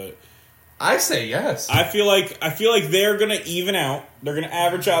Pacers, but I say yes. I feel like they're gonna even out. They're gonna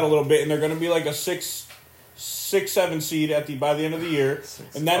average out a little bit, and they're gonna be like a 6-7 seed by the end of the year,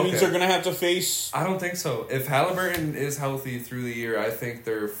 and that means they're gonna have to face. I don't think so. If Halliburton is healthy through the year, I think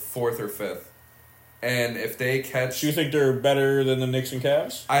they're 4th or 5th. And if they catch, do you think they're better than the Knicks and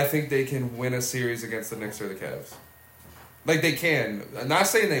Cavs? I think they can win a series against the Knicks or the Cavs. They can. I'm not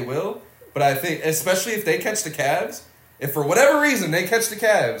saying they will, but I think, especially if they catch the Cavs, if for whatever reason they catch the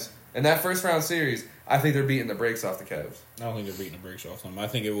Cavs in that first round series, I think they're beating the brakes off the Cavs. I don't think they're beating the brakes off them. I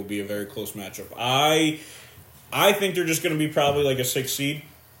think it will be a very close matchup. I think they're just going to be probably a 6 seed,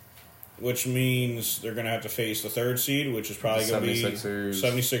 which means they're going to have to face the 3rd seed, which is probably going to be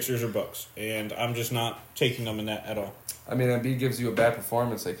 76ers or Bucks. And I'm just not taking them in that at all. I mean, Embiid gives you a bad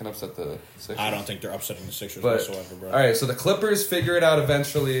performance. They can upset the Sixers. I don't think they're upsetting the Sixers whatsoever, bro. All right, so the Clippers figure it out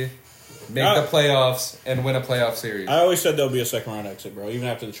eventually, make the playoffs, and win a playoff series. I always said there'll be a second-round exit, bro, even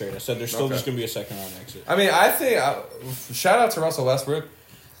after the trade. I said there's still just going to be a second-round exit. I mean, I think shout out to Russell Westbrook.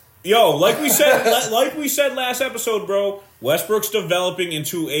 Yo, like we said last episode, bro, Westbrook's developing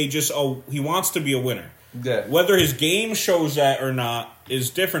into he wants to be a winner. Yeah. Whether his game shows that or not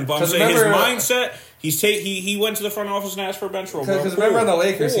is different. But I'm saying his mindset, he went to the front office and asked for a bench roll, bro. Because remember on the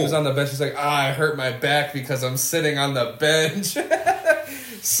Lakers, he was on the bench. He's like, I hurt my back because I'm sitting on the bench.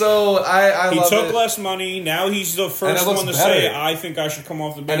 So I love it. He took less money. Now he's the first one to say, I think I should come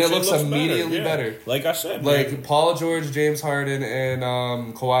off the bench. And it looks immediately better. Like I said. Paul George, James Harden, and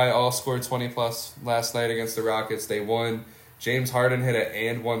Kawhi all scored 20-plus last night against the Rockets. They won. James Harden hit an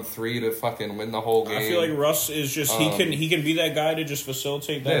and 1-3 to fucking win the whole game. I feel like Russ is just he can be that guy to just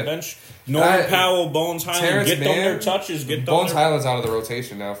facilitaate that bench. Norman Powell, Bones Highland, get them their touches. Bones Highland's out of the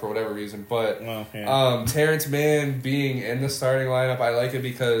rotation now for whatever reason, but Terrence Mann being in the starting lineup, I like it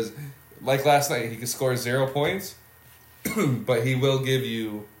because like last night he could score 0 points, but he will give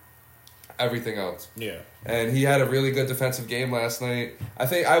you everything else. Yeah, and he had a really good defensive game last night.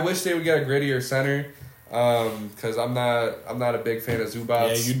 I wish they would get a grittier center. Because I'm not a big fan of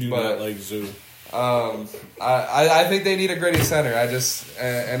Zubats. Yeah, you do not like Zoo. I think they need a gritty center.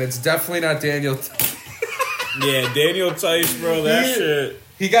 And it's definitely not Daniel. Yeah, Daniel Tice, bro. That shit.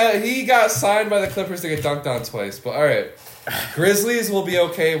 He got signed by the Clippers to get dunked on twice. But all right, Grizzlies will be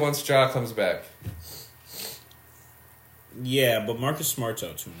okay once Ja comes back. Yeah, but Marcus Smart's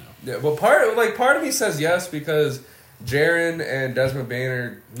out too now. Yeah, well, part of me says yes because Jaren and Desmond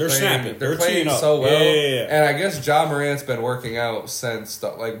Bain they're snapping. They're playing so well. Yeah. And I guess Ja Morant's been working out since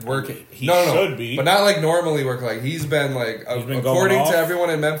working. He should be, but not like normally working. Like he's been according to everyone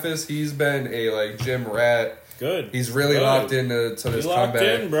in Memphis, he's been a gym rat. Good. He's really locked into this comeback. Locked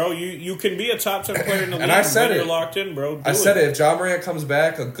in, bro. You can be a top 10 player in the league. And I said You're locked in, bro. I said it. If Ja Morant comes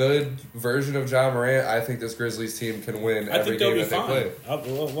back, a good version of Ja Morant, I think this Grizzlies team can win every game that they play.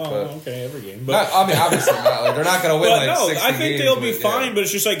 Okay, every game. But not, I mean, obviously not. They're not going to win 60 games. I think they'll be fine, but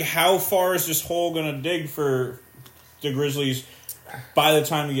it's just like how far is this hole going to dig for the Grizzlies by the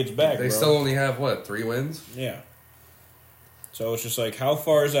time he gets back, They still only have, 3 wins? Yeah. So it's just like, how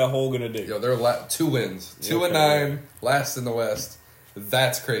far is that hole going to dig? Yo, they're 2 wins. 2-9, last in the West.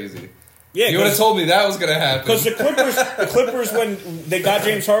 That's crazy. Yeah, you would have told me that was going to happen. Because the Clippers, when they got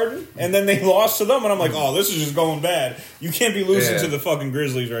James Harden, and then they lost to them, and I'm like, oh, this is just going bad. You can't be losing to the fucking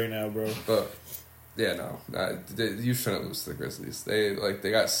Grizzlies right now, bro. But, yeah, no. You shouldn't lose to the Grizzlies. They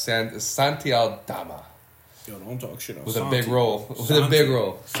got Santi Aldama. Yo, don't talk shit. With a big roll.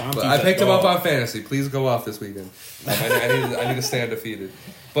 But I picked him up on fantasy. Please go off this weekend. I need to stay undefeated.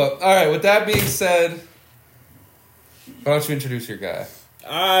 But, all right, with that being said, why don't you introduce your guy?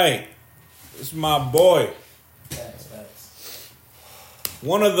 All right. This is my boy.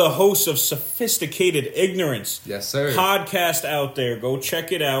 One of the hosts of Sophisticated Ignorance. Yes, sir. Podcast out there. Go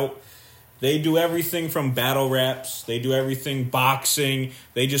check it out. They do everything from battle raps. They do everything boxing.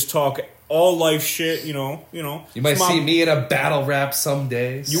 They just talk all life shit, you know. You might see me in a battle rap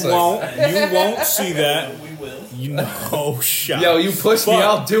someday. You won't see that. We will. You know, shot. Yo, you push me,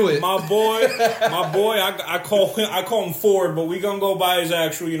 I'll do it. My boy, I call him Ford, but we gonna go by his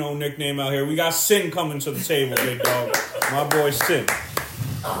actual, nickname out here. We got Sin coming to the table, big dog. My boy Sin.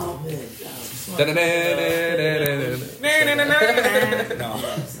 Oh man.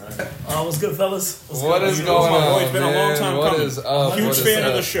 What's good, fellas? What is going on? It's been a long time what coming. Is up? Huge fan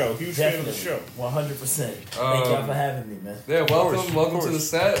of the show. 100%. Thank y'all for having me, man. Yeah, welcome to the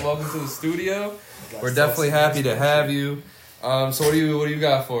set. Welcome to the studio. We're definitely happy to have you. So what do you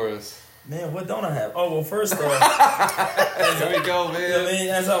got for us? Man, what don't I have? Oh, well, first off, there we go, man. You know what I mean?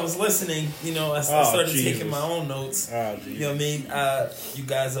 As I was listening, I started taking my own notes. You know what I mean? You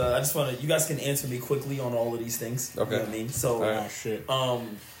guys, I just want to. You guys can answer me quickly on all of these things. Okay. You know what I mean? So, shit.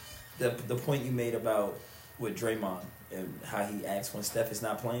 The point you made about with Draymond and how he acts when Steph is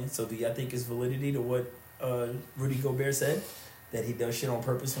not playing. So, do y'all think is validity to what Rudy Gobert said, that he does shit on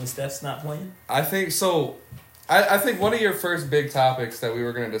purpose when Steph's not playing? I think so. I think one of your first big topics that we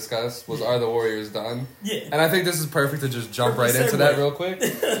were going to discuss was, are the Warriors done? Yeah. And I think this is perfect to just jump right into that real quick.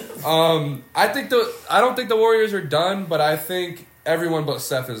 I don't think the Warriors are done, but I think everyone but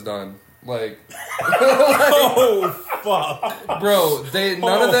Steph is done. Oh fuck, bro!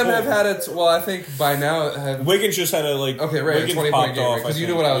 None of them have had it. Well, I think by now Wiggins just had a okay, right, a 20-point game because you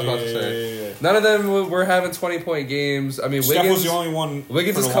knew what I was about to say. Yeah. None of them were having 20-point games. I mean, Steph was the only one.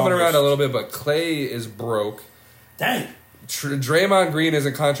 Wiggins is coming around a little bit, but Clay is broke. Dang. Draymond Green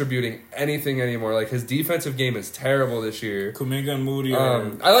isn't contributing anything anymore. His defensive game is terrible this year. Kuminga and Moody are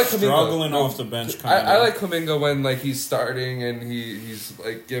I like struggling off the bench. I like Kuminga when he's starting and he's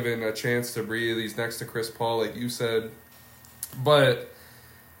given a chance to breathe. He's next to Chris Paul, like you said. But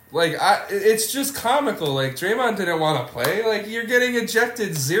it's just comical. Draymond didn't want to play. You're getting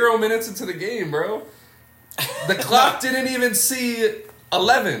ejected 0 minutes into the game, bro. The clock didn't even see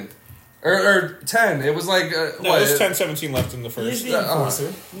 11. Or 10. It was it was 10-17 left in the first. He's the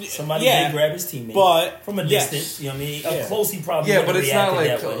enforcer. Somebody may grab his teammate. But from a distance, you know what I mean? Up close, he probably but it's not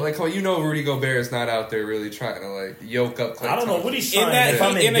Rudy Gobert is not out there really trying to yoke up Clay. I don't know what he's trying to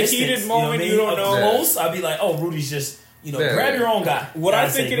do. In a heated moment, you don't know. Close, I'd be like, oh, Rudy's just, grab your own guy. What I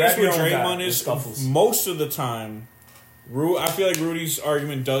think it is with Draymond is most of the time, I feel like Rudy's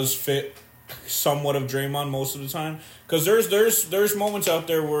argument does fit somewhat of Draymond most of the time. Because there's moments out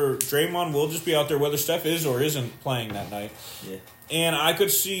there where Draymond will just be out there whether Steph is or isn't playing that night. Yeah. And I could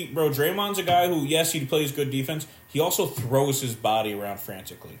see, bro, Draymond's a guy who, yes, he plays good defense. He also throws his body around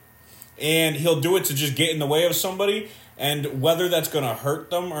frantically. And he'll do it to just get in the way of somebody. And whether that's going to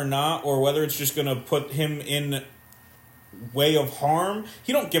hurt them or not, or whether it's just going to put him in way of harm,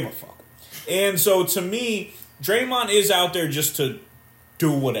 he don't give a fuck. And so to me, Draymond is out there just to do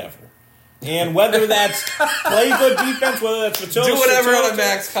whatever. And whether that's play good defense, whether that's do whatever on a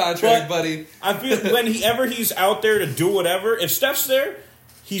max contract, buddy. I feel whenever he's out there to do whatever, if Steph's there,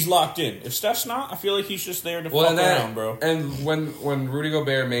 he's locked in. If Steph's not, I feel like he's just there to fuck around, bro. And when Rudy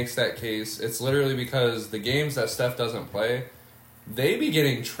Gobert makes that case, it's literally because the games that Steph doesn't play, they be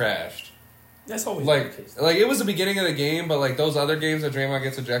getting trashed. That's always like the case. like it was the beginning of the game, but like those other games that Draymond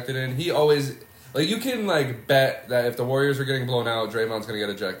gets ejected in, he always like you can like bet that if the Warriors are getting blown out, Draymond's gonna get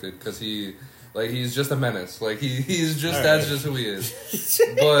ejected because he's just a menace. Like he's just that's just who he is.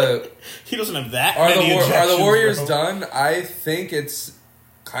 But he doesn't have that. Are many the Warriors bro. done? I think it's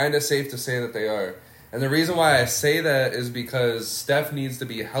kind of safe to say that they are. And the reason why I say that is because Steph needs to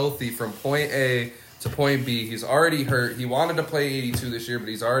be healthy from point A to point B. He's already hurt. He wanted to play 82 this year, but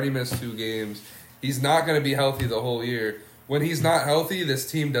he's already missed 2 games. He's not going to be healthy the whole year. When he's not healthy, this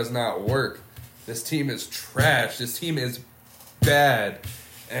team does not work. This team is trash. This team is bad.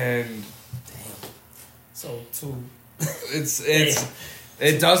 And So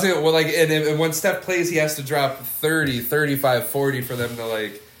it doesn't well, like and when Steph plays, he has to drop 30, 35, 40 for them to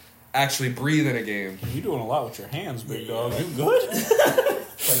like actually breathe in a game. You're doing a lot with your hands, big dog. You good?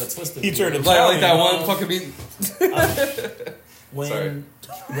 Like a twisted. He turned like that one fucking beat. When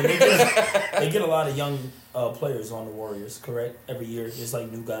they get a lot of young players on the Warriors, correct? Every year, there's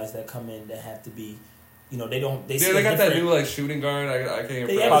like new guys that come in that have to be, they don't. They got that new like shooting guard. I can't even.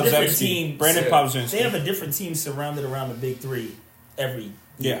 They have a different team. Brandon Podziemski. They have a different team surrounded around the big three every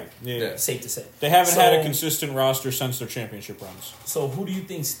year. Yeah. Safe to say. They haven't had a consistent roster since their championship runs. So who do you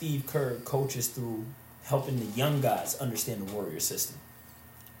think Steve Kerr coaches through helping the young guys understand the Warrior system?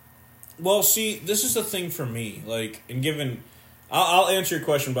 Well, see, this is the thing for me. Like, and given, I'll answer your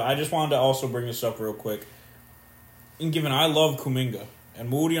question, but I just wanted to also bring this up real quick. And given I love Kuminga and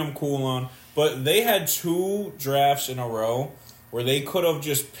Moody, I'm cool on, but they had 2 drafts in a row where they could have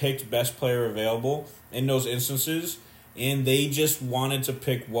just picked best player available in those instances, and they just wanted to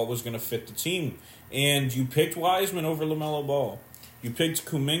pick what was going to fit the team. And you picked Wiseman over LaMelo Ball. You picked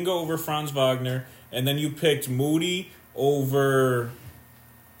Kuminga over Franz Wagner, and then you picked Moody over...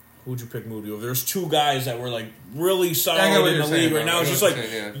 Who'd you pick Moody over? There's 2 guys that were like really solid in the league right now. It's just like,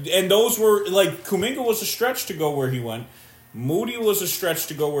 and those were like Kuminga was a stretch to go where he went. Moody was a stretch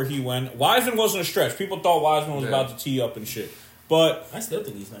to go where he went. Wiseman wasn't a stretch. People thought Wiseman was about to tee up and shit. But I still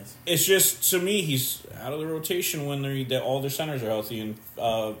think he's nice. It's just, to me, he's out of the rotation when all their centers are healthy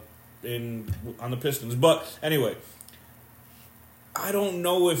and on the Pistons. But anyway, I don't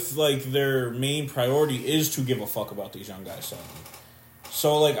know if like their main priority is to give a fuck about these young guys suddenly.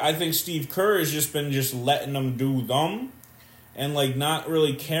 So, like, I think Steve Kerr has just been letting them do them and, like, not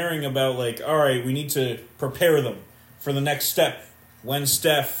really caring about, like, all right, we need to prepare them for the next step when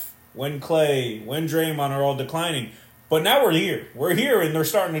Steph, when Clay, when Draymond are all declining. But now we're here. We're here, and they're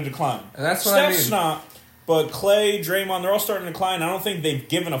starting to decline. And that's what Steph's not, but Clay, Draymond, they're all starting to decline. I don't think they've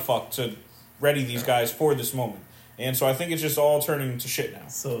given a fuck to ready these guys for this moment. And so I think it's just all turning to shit now.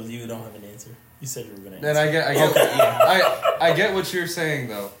 So you don't have an answer? You said you were going to answer. And I get what you're saying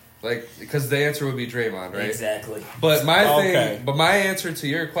though, like because the answer would be Draymond, right? Exactly. But my answer to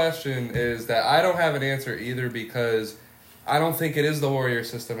your question is that I don't have an answer either because I don't think it is the Warrior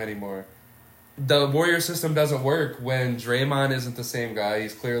system anymore. The Warrior system doesn't work when Draymond isn't the same guy.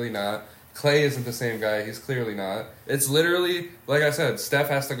 He's clearly not. Clay isn't the same guy. He's clearly not. It's literally like I said, Steph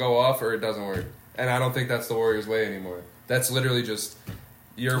has to go off or it doesn't work, and I don't think that's the Warriors' way anymore. That's literally just.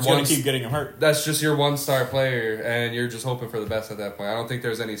 He's going to keep getting him hurt. That's just your one-star player, and you're just hoping for the best at that point. I don't think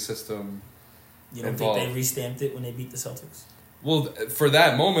there's any system You don't involved. think they re-stamped it when they beat the Celtics? Well, for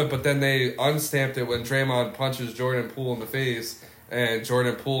that moment, but then they unstamped it when Draymond punches Jordan Poole in the face, and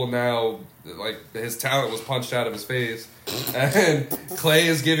Jordan Poole now, like, his talent was punched out of his face. And Clay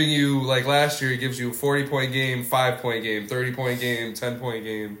is giving you, like last year, he gives you a 40-point game, 5-point game, 30-point game, 10-point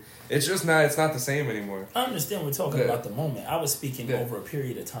game. It's just not. It's not the same anymore. I understand we're talking about the moment. I was speaking over a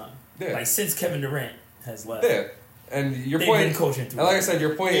period of time, like since Kevin Durant has left. Yeah, and your they've point. been coaching through. And like I said,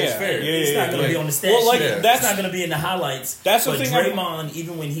 your point is fair. It's not going to be on the stat sheet. It's not going to be in the highlights. That's the but thing. Draymond,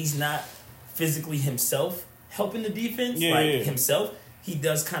 even when he's not physically himself helping the defense, himself, he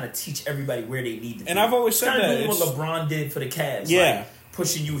does kind of teach everybody where they need to be. And I've always said that. Doing what LeBron did for the Cavs. Yeah. Like,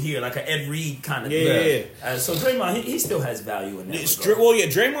 pushing you here, like an Ed Reed kind of thing. So Draymond, he still has value in that.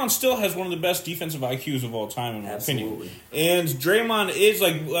 Draymond still has one of the best defensive IQs of all time, in my opinion. And Draymond is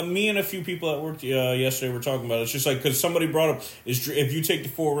like me and a few people at work yesterday were talking about it. It's just like because somebody brought up if you take the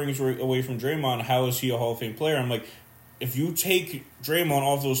 4 rings away from Draymond, how is he a Hall of Fame player? I'm like, if you take Draymond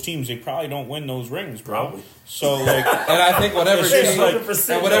off those teams, they probably don't win those rings, bro. Probably. So like, and I think whatever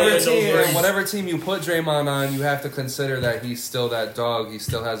team you put Draymond on, you have to consider that he's still that dog. He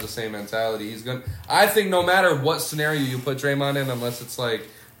still has the same mentality. I think no matter what scenario you put Draymond in, unless it's like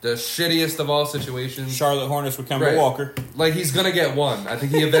the shittiest of all situations. Charlotte Hornets with Kemba Right. Walker. Like, he's gonna get one. I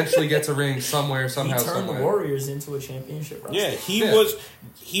think he eventually gets a ring somewhere, somehow, He turned somewhere. the Warriors into a championship roster. Yeah,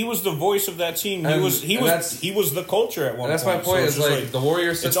 he was the voice of that team. He was the culture at one And that's point. my point. So is like the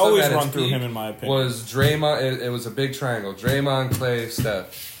Warriors system it's always at run its through peak him, in my opinion. was Draymond. It was a big triangle: Draymond, Clay,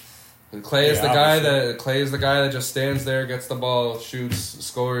 Steph. And Clay is Yeah, the guy that just stands there, gets the ball, shoots,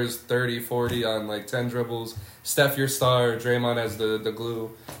 scores 30, 40 on like 10 dribbles. Steph, your star. Draymond as the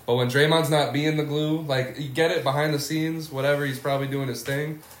glue. But when Draymond's not being the glue, like, you get it behind the scenes, whatever, he's probably doing his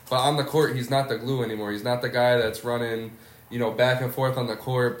thing. But on the court, he's not the glue anymore. He's not the guy that's running, back and forth on the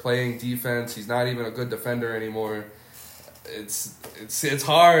court, playing defense. He's not even a good defender anymore. It's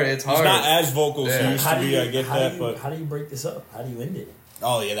hard. It's hard. He's not as vocal as he Yeah. used to be. I get that, but How do you break this up? How do you end it?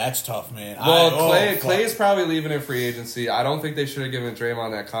 oh yeah, that's tough, man. Well, Clay is probably leaving in free agency. I don't think they should have given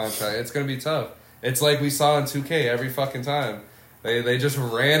Draymond that contract. It's going to be tough. It's like we saw in 2K every fucking time. They just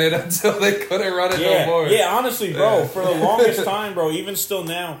ran it until they couldn't run it no more. Yeah, honestly, bro, for the longest time, bro, even still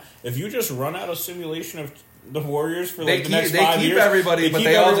now, if you just run out a simulation of the Warriors for like the next 5 years, everybody, but keep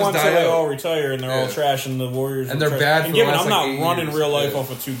they all everyone just till die they out. all retire and they're all trash, and the Warriors And will they're trash. bad for And the given last, I'm like, not 8 running years. real life Yeah.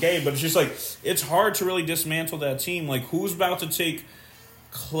 off of 2K, but it's just like it's hard to really dismantle that team. Like, who's about to take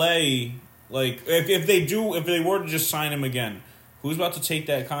Clay? Like, if they were to just sign him again, who's about to take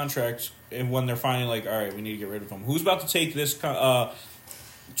that contract? And when they're finally like, all right, we need to get rid of him. Who's about to take this $20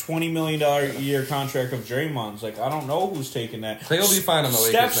 million a year contract of Draymond's? Like, I don't know who's taking that. Clay will be fine on the Lakers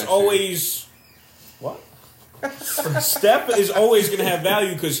Steph's next always what? Steph is always going to have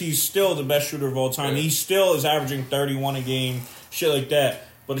value because he's still the best shooter of all time. Yeah. He still is averaging 31 a game, shit like that.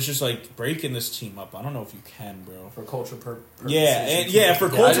 But it's just like breaking this team up. I don't know if you can, bro. For culture purposes. For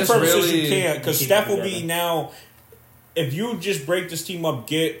culture purposes you really can't, because keep Steph it will be together. now. If you just break this team up,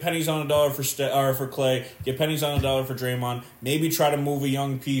 get pennies on a dollar for for Clay, get pennies on a dollar for Draymond, maybe try to move a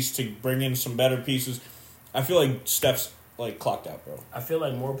young piece to bring in some better pieces. I feel like Steph's like clocked out, bro. I feel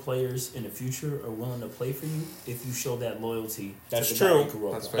like more players in the future are willing to play for you if you show that loyalty. That's to the true. guy you grew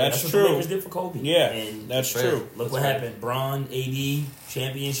up That's with. fair. That's what true. the Lakers did for Kobe. Yeah, and that's fair. true. look That's what fair. happened. Bron, AD,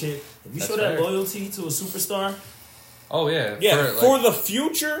 championship. If you That's show that fair. loyalty to a superstar, Oh, yeah. Yeah, For, for like, the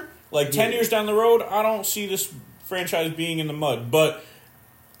future, like 10 Yeah. years down the road, I don't see this franchise being in the mud. But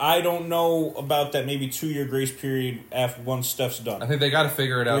I don't know about that maybe 2-year grace period after once Steph's done. I think they got to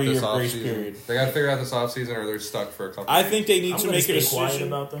figure it out 3-year this grace offseason. period. They got to figure it out this offseason or they're stuck for a couple I years. think they need I'm to gonna make a stay quiet decision.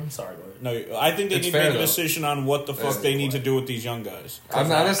 about them. Sorry, go ahead. No, I think they It's need to fair, make a though. decision on what the fuck Fair. they need to do with these young guys. I'm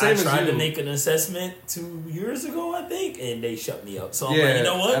not the same I as tried you. to make an assessment 2 years ago, I think, and they shut me up. So I'm Yeah, like, you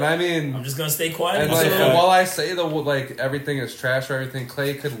know what? and I mean... I'm just gonna stay quiet. And That's like, a fact. and while I say though, like everything is trash or everything,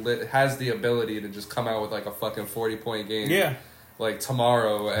 Clay has the ability to just come out with like a fucking 40-point game, Yeah. like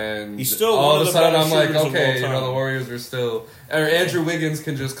tomorrow, and He's still all one of of a the sudden better I'm like, shooters of okay, all you know, time. the Warriors are still, or Andrew Wiggins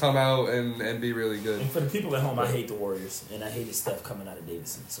can just come out and be really good. And for the people at home, I hate the Warriors, and I hated stuff coming out of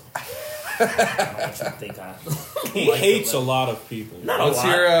Davidson. So I don't want you to think I He like hates a them. lot of people. Not a What's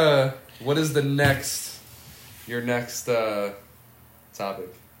lot. your what is your next topic?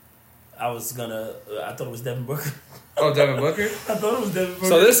 I thought it was Devin Booker. Oh, Devin Booker. I thought it was Devin Booker.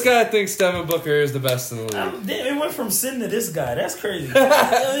 So this guy thinks Devin Booker is the best in the league. Damn, it went from sin to this guy. That's crazy.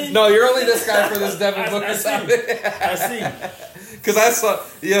 No, you're only this guy for this Devin Booker I see. topic. I see. Because I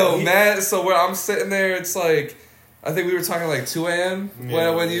saw, Matt, so where I'm sitting there, it's like, I think we were talking like 2 a.m.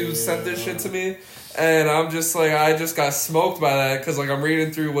 when you sent this shit to me. And I'm just like, I just got smoked by that because like I'm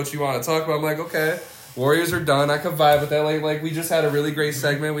reading through what you want to talk about. I'm like, okay, Warriors are done. I could vibe with that. Like we just had a really great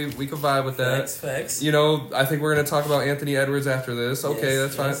segment. We could vibe with that. Facts. You know, I think we're going to talk about Anthony Edwards after this. Okay,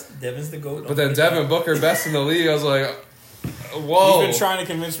 Yes, that's fine. Devin's the GOAT. But then Devin Booker, best in the league. I was like, whoa. He's been trying to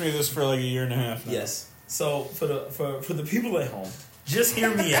convince me of this for like a year and a half now. Yes. So for the people at home, just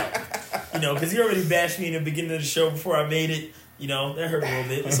hear me out. You know, because he already bashed me in the beginning of the show before I made it. You know, that hurt a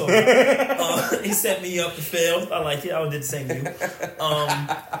little bit. So he set me up to fail. I like it. I did the same to you.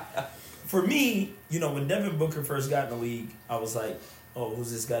 For me, you know, when Devin Booker first got in the league, I was like, oh,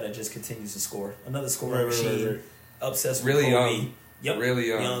 who's this guy that just continues to score? Another scoring machine. Right. Obsessed with Really Kobe. young. Yep. Really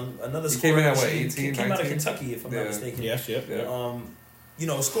young. Another He scoring came in at, what, machine. 18, Came out of 19? Kentucky, if I'm not mistaken. Yes, yep. Yeah. You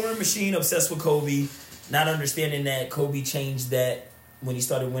know, scoring machine, obsessed with Kobe, not understanding that Kobe changed that when he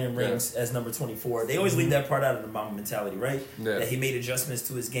started winning rings as number 24. They always leave that part out of the Mamba mentality, right? Yeah. That he made adjustments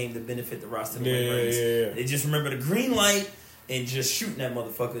to his game to benefit the roster to Yeah, win rings. yeah. They just remember the green light and just shooting that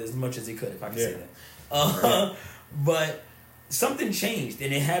motherfucker as much as he could, if I can say that. But something changed,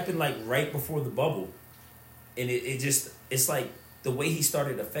 and it happened like right before the bubble. And it's like the way he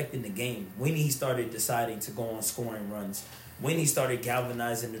started affecting the game, when he started deciding to go on scoring runs, when he started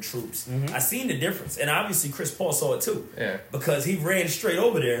galvanizing the troops. I seen the difference, and obviously Chris Paul saw it too. Yeah, because he ran straight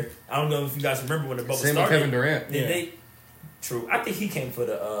over there. I don't know if you guys remember when the bubble same started. with Kevin Durant. True. I think he came for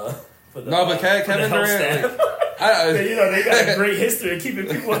the. No, but Kevin Durant. You know, they got a great history of keeping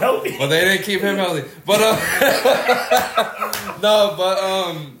people healthy. But they didn't keep him healthy. But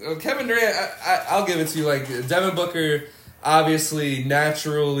Kevin Durant, I'll give it to you. Like Devin Booker, obviously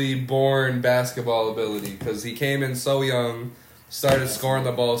naturally born basketball ability because he came in so young, started scoring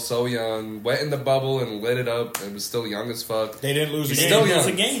the ball so young, went in the bubble and lit it up. And was still young as fuck. They didn't lose a game. Still lose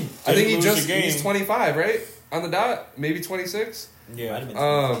a game. I think he's 25, right? On the dot, maybe 26.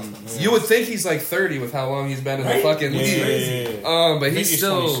 Yeah. You would think he's like 30 with how long he's been in the fucking league. But he's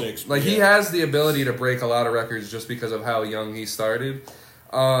still like he has the ability to break a lot of records just because of how young he started.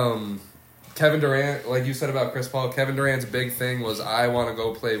 Kevin Durant, like you said about Chris Paul, Kevin Durant's big thing was I want to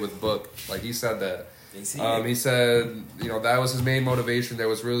go play with Book. Like he said that. He said, that was his main motivation. There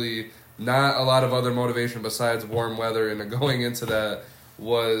was really not a lot of other motivation besides warm weather, and going into that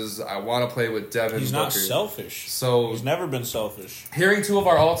was I want to play with Devin Booker. He's not selfish. So he's never been selfish. Hearing two of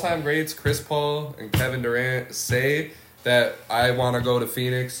our all-time greats, Chris Paul and Kevin Durant, say that I want to go to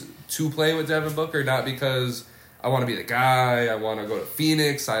Phoenix to play with Devin Booker, not because I want to be the guy, I want to go to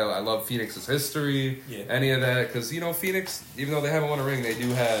Phoenix, I love Phoenix's history, any of that, because, Phoenix, even though they haven't won a ring, they do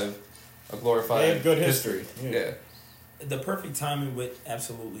have a glorified They have good history. Yeah. The perfect timing with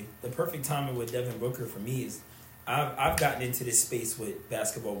Devin Booker for me is I've gotten into this space with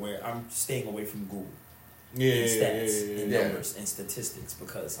basketball where I'm staying away from Google. And stats and numbers and statistics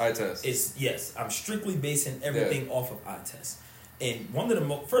because eye test. I'm strictly basing everything off of eye test. And one of the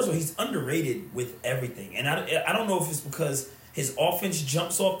first of all, he's underrated with everything. And I don't know if it's because his offense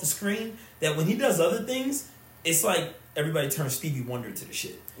jumps off the screen that when he does other things, it's like everybody turns Stevie Wonder to the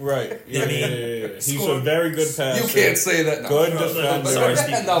shit. Right. Yeah. He's a very good passer. You can't say that. No. Good defender. Sorry,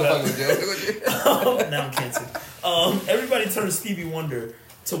 Stevie. No, I'm fucking with you. Now I'm canceled. Everybody turns Stevie Wonder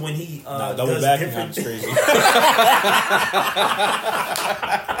to when he double does backing different crazy.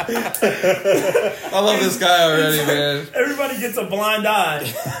 I love this guy already, man. Everybody gets a blind eye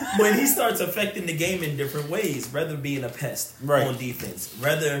when he starts affecting the game in different ways, rather being a pest on defense.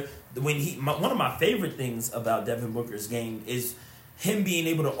 Rather, when one of my favorite things about Devin Booker's game is him being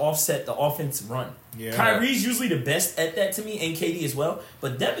able to offset the offense run. Yeah. Kyrie's usually the best at that to me, and KD as well.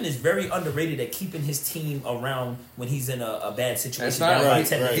 But Devin is very underrated at keeping his team around when he's in a bad situation.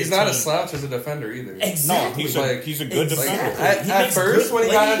 He's not a slouch as a defender either. Exactly. No, he's a good defender. At first, when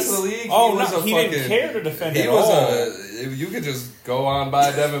he got into the league, he didn't care to defend at all. You could just go on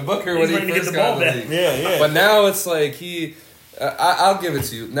by Devin Booker when he first got in the league. Yeah. But now it's like I'll give it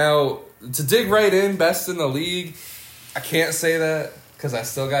to you. Now, to dig right in, best in the league, I can't say that because I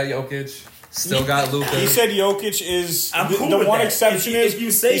still got Jokic, still got Luka. He said Jokic is cool the one that. exception if you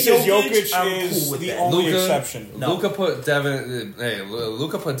say Jokic I'm is cool with the that. only exception. No. Luka put Devin.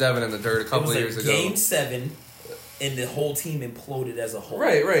 Luka put Devin in the dirt a couple of years ago. Game 7, and the whole team imploded as a whole.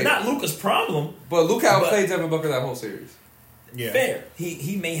 Right. Not Luka's problem, but Luka outplayed Devin Booker that whole series. Yeah. Fair.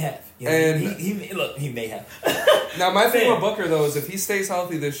 He may have. And he may have. Now my thing with Booker though is if he stays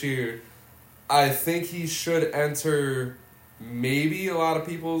healthy this year, I think he should enter maybe a lot of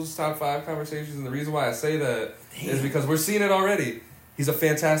people's top 5 conversations. And the reason why I say that is because we're seeing it already. He's a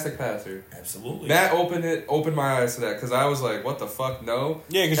fantastic passer. Absolutely. Matt opened my eyes to that because I was like, what the fuck, no?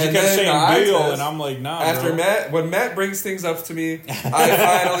 Yeah, because you kept saying Beal, and I'm like, nah, after bro. when Matt brings things up to me,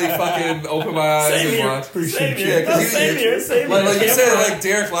 I finally fucking open my eyes and watch. Same here. Like you said, like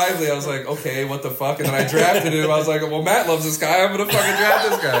Derek Lively, I was like, okay, what the fuck? And then I drafted him. I was like, well, Matt loves this guy. I'm going to fucking draft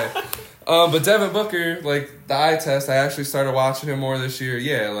this guy. But Devin Booker, like the eye test, I actually started watching him more this year.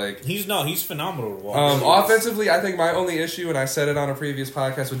 Yeah, like he's phenomenal to watch. Offensively, I think my only issue, and I said it on a previous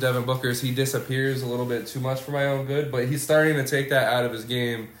podcast with Devin Booker, is he disappears a little bit too much for my own good. But he's starting to take that out of his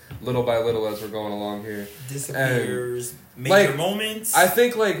game little by little as we're going along here. Disappears, major moments. I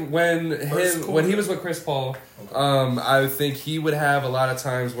think like when he was with Chris Paul, I think he would have a lot of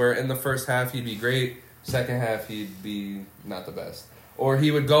times where in the first half he'd be great, second half he'd be not the best. Or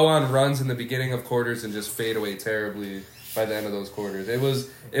he would go on runs in the beginning of quarters and just fade away terribly by the end of those quarters. It was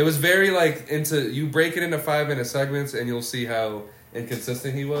very like you break it into 5-minute segments and you'll see how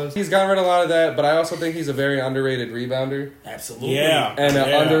inconsistent he was. He's gotten rid of a lot of that, but I also think he's a very underrated rebounder. Absolutely. Yeah. And an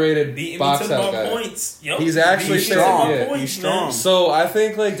underrated box out guy. Points. Yep. He's actually strong. He's strong. So I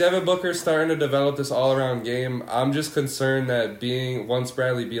think like Devin Booker's starting to develop this all around game. I'm just concerned that once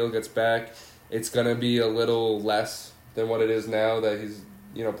Bradley Beal gets back, it's gonna be a little less than what it is now that he's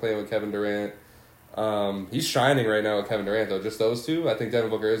playing with Kevin Durant. He's shining right now with Kevin Durant, though. Just those two. I think Devin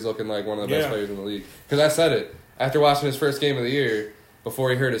Booker is looking like one of the best players in the league. Because I said it. After watching his first game of the year, before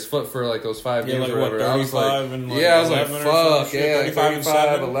he hurt his foot for like those 5 games like or whatever, I was like, I was like, fuck, yeah, like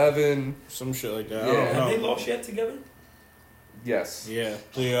 35, 11. Some shit like that. Yeah. Have they lost yet together? Yes. Yeah.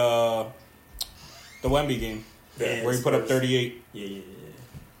 The Wemby game. Yeah, where he put up 38. Yeah.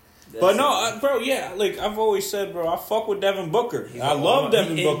 But no, bro, yeah, like I've always said, bro, I fuck with Devin Booker. I love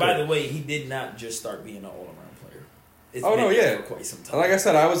Devin Booker. By the way, he did not just start being an all-around player. It's for quite some time. Like I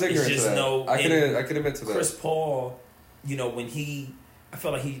said, I was ignorant to that. No, I can admit to that. Chris Paul, when I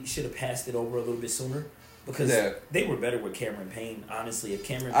felt like he should have passed it over a little bit sooner because they were better with Cameron Payne. Honestly, if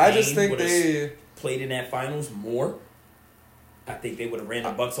Cameron Payne would have played in that finals more, I think they would have ran the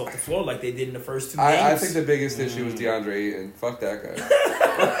Bucks off the floor like they did in the first 2 games. I think the biggest issue was DeAndre Ayton. Fuck that guy.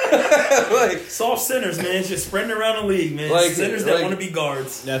 Soft centers, man, just spreading around the league, man. Centers that want to be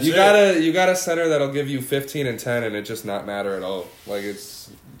guards. You got a center that'll give you 15 and 10 and it just not matter at all. Like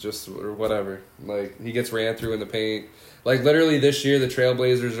it's just or whatever. Like he gets ran through in the paint. Like literally this year, the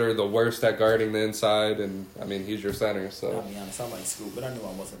Trailblazers are the worst at guarding the inside, and I mean he's your center. So I'll be honest, I like Scoop, but I knew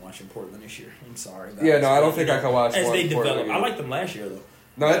I wasn't watching Portland this year. I'm sorry. I don't think I can watch as they develop. Portland. I liked them last year though.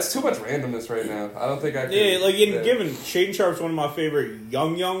 No, it's too much randomness right now. I don't think I can. Yeah, given Shaden Sharp's one of my favorite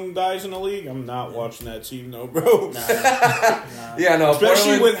young guys in the league, I'm not watching that team though, bro. Nah. Yeah, no.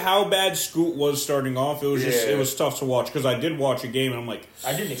 Especially Portland, with how bad Scoot was starting off, it was it was tough to watch because I did watch a game and I'm like,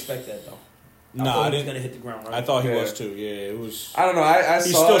 I didn't expect that though. I thought he was gonna hit the ground right. I thought he was too. Yeah, it was. I don't know. He's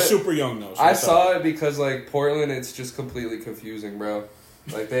still super young though. So I saw it because Portland, it's just completely confusing, bro.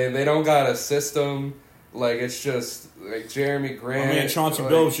 Like they don't got a system. Like it's just like Jeremy Grant. Man, Chauncey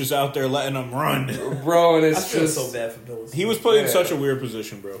Billups just out there letting them run, bro. And it's I feel just so bad for Billups. He was playing such a weird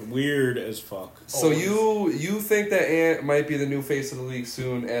position, bro. Weird as fuck. So you think that Ant might be the new face of the league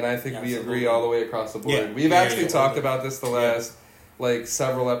soon, and I think we agree all the way across the board. Yeah. We've actually talked about this the last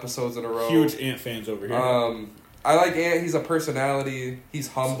several episodes in a row. Huge Ant fans over here. I like Ant. He's a personality. He's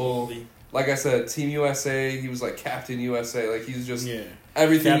humble. Absolutely. Like I said, Team USA. He was like Captain USA. Like he's just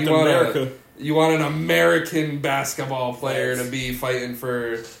everything Captain you want. America. You want an American basketball player to be fighting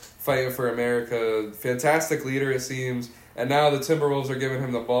for America. Fantastic leader, it seems. And now the Timberwolves are giving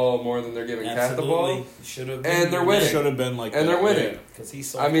him the ball more than they're giving Cat the ball. And they're winning. Should have been like and that. they're winning. Because he's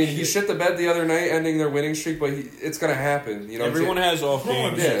so he shit the bed the other night, ending their winning streak, but it's going to happen. You know, everyone has off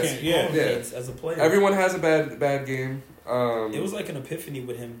games. As a player, everyone has a bad game. It was like an epiphany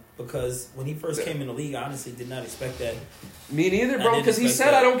with him because when he first came in the league, I honestly did not expect that. Me neither, bro. Because he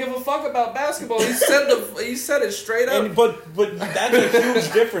said, "I don't give a fuck about basketball." He said it straight up. But that's a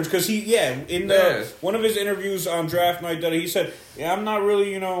huge difference because one of his interviews on draft night that he said, "Yeah, I'm not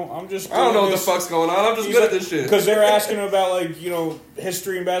really, I'm just. I don't know what the fuck's going on. I'm just good at this shit." Because they're asking about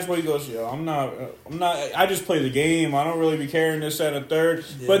history and basketball. He goes, "Yeah, I'm not. I just play the game. I don't really be caring this, that, and a third."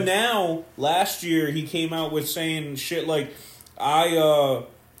 Yeah. But now, last year, he came out with saying shit like,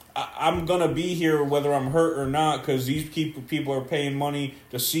 I'm gonna be here whether I'm hurt or not because these people are paying money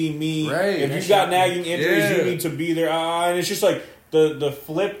to see me. Right. If you got nagging injuries, you need to be there. And it's just like the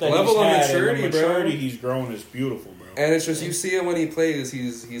flip that level he's had of maturity, and the maturity bro. He's grown is beautiful, bro. And it's just you see it when he plays.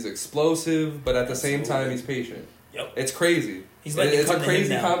 He's explosive, but at the same time he's patient. Yep. It's crazy. It's a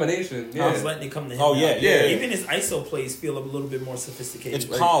crazy combination. Yeah. He's letting it come to him. Oh yeah, yeah. Even his ISO plays feel a little bit more sophisticated.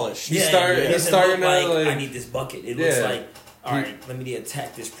 It's polished. He's starting to I need this bucket. It looks like. All right, let me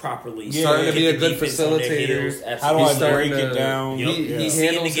attack this properly. He's starting to be a good facilitator. How do I break it down? He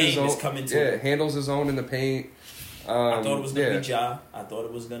handles his own. Handles his own in the paint. I thought it was going to be Ja. I thought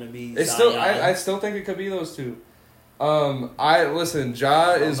it was going to be. It's still. I still think it could be those two. Ja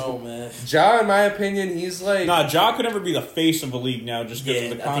is. Man. Ja, in my opinion, he's like. Nah, Ja could never be the face of a league now, just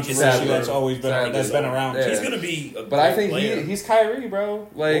because of the controversy that's always been been around. He's going to be. But I think he's Kyrie, bro.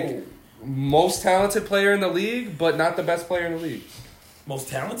 Most talented player in the league, but not the best player in the league. Most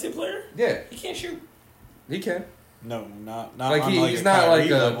talented player? Yeah. He can't shoot. He can. No, not he's not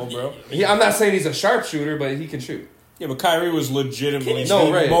like a level, bro. I'm not saying he's a sharpshooter, but he can shoot. Yeah, but Kyrie was legitimately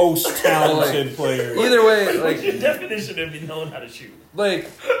the most talented player. Either way, what's your definition of him knowing how to shoot?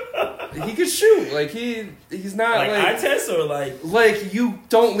 He can shoot. He's not eye test or you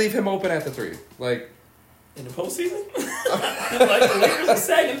don't leave him open at the three. In the postseason? The Lakers are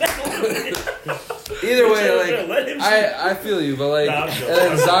sagging back a little bit. Either way, I feel you, but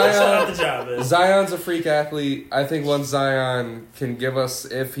and then Zion's a freak athlete. I think once Zion can give us,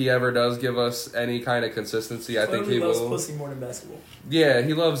 if he ever does give us any kind of consistency, I think he will. He loves pussy more than basketball. Yeah,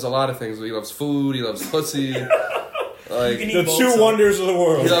 he loves a lot of things. He loves food. He loves pussy. Like the two wonders of the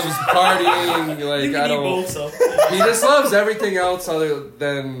world. He loves partying. Like I don't. Both, so. He just loves everything else other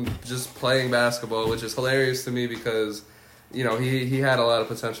than just playing basketball, which is hilarious to me because, you know, he had a lot of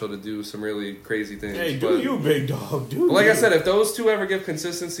potential to do some really crazy things. Hey, you big dog, dude. Like I said, if those two ever give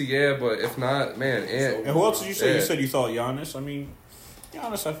consistency, yeah. But if not, man, and who else did you say? Yeah. You said you thought Giannis. I mean,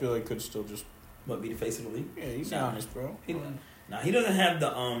 Giannis, I feel like could still just be the face of the league. Yeah, he's honest, bro. He doesn't have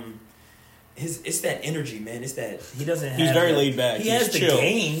the it's that energy, man. It's that he doesn't have. He's very laid back. He has the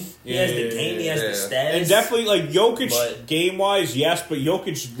game. He has the game. He has the status. And definitely, like, Jokic, game-wise, yes, but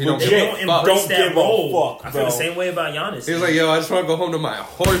Jokic don't legit give a fuck, I feel the same way about Giannis. He's like, yo, I just want to go home to my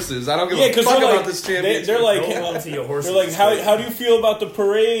horses. I don't give a fuck about this championship. They're like, go home to your horses. They're like, how do you feel about the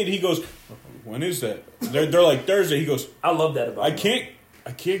parade? He goes, when is that? They're like, Thursday. He goes, I love that about him.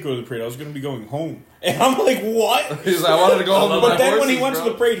 I can't go to the parade. I was going to be going home. And I'm like, what? He's like, I wanted to go home. But then when he went to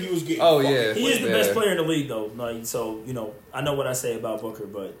the parade, he was getting. Oh yeah, he is the best player in the league, though. Like, so you know, I know what I say about Booker,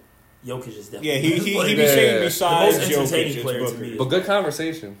 but Jokic is definitely. Yeah, he be saying besides the most entertaining Jokic, player to me. But good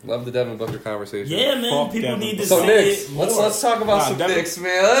conversation. Love the Devin Booker conversation. Yeah, man. Fuck people Devin. need to so see Knicks. it more. Let's talk about some Devin. Knicks,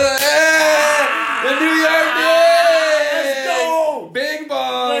 man. The New York Knicks. Let's go. Bing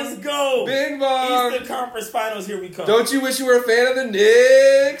bong. Let's go. Bing bong. Eastern Conference Finals. Here we come. Don't you wish you were a fan of the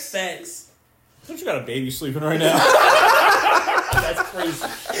Knicks? Thanks. Don't you got a baby sleeping right now? That's crazy.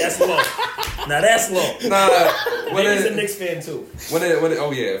 That's low. Now that's low. Nah, Baby's a Knicks fan too.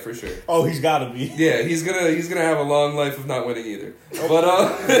 Oh yeah, for sure. Oh, he's got to be. Yeah, he's gonna have a long life of not winning either.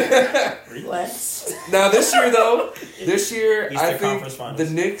 But relax. Now this year though, I think the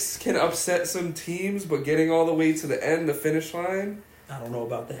Knicks can upset some teams, but getting all the way to the end, the finish line. I don't know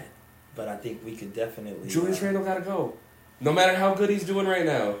about that, but I think we could definitely. Julius Randle gotta go. No matter how good he's doing right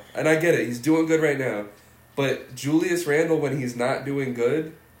now, and I get it, he's doing good right now, but Julius Randle, when he's not doing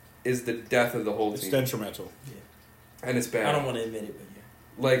good, is the death of the whole team. It's detrimental. Yeah. And it's bad. I don't want to admit it, but yeah.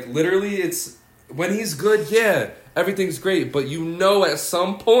 Like, literally, it's... When he's good, yeah, everything's great, but you know at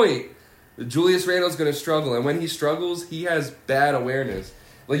some point, Julius Randle's going to struggle, and when he struggles, he has bad awareness.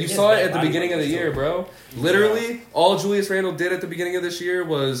 Like, you saw it at the beginning of the year, bro. Literally, all Julius Randle did at the beginning of this year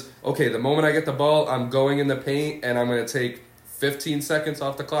was, okay, the moment I get the ball, I'm going in the paint, and I'm going to take 15 seconds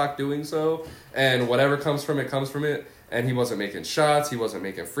off the clock doing so, and whatever comes from it, comes from it. And he wasn't making shots, he wasn't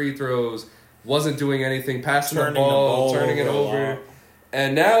making free throws, wasn't doing anything, passing the ball, turning it over.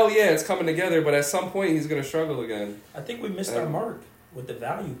 And now, yeah, it's coming together, but at some point, he's going to struggle again. I think we missed our mark with the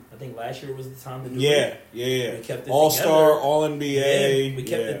value. I think last year was the time to do it. Yeah. We kept it All-Star, All-NBA. Yeah, we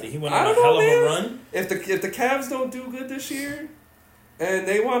kept it. He went on a hell of a run. If the Cavs don't do good this year, and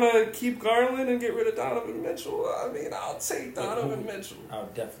they want to keep Garland and get rid of Donovan Mitchell, I mean, I'll take Donovan Mitchell. I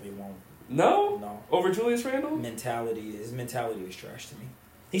definitely won't. No? Over Julius Randle? His mentality is trash to me.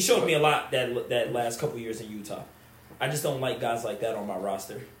 He showed me a lot that last couple years in Utah. I just don't like guys like that on my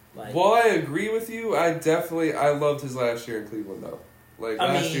roster. Like, well, I agree with you. I loved his last year in Cleveland, though. Like,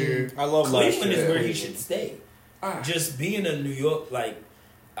 last year. I love Cleveland last year. is where he should stay. Just being in New York, like,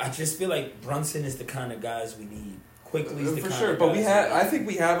 I just feel like Brunson is the kind of guys we need. Quickly is the kind of but guys I think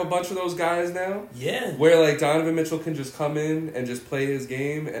we have a bunch of those guys now. Yeah. Where, like, Donovan Mitchell can just come in and just play his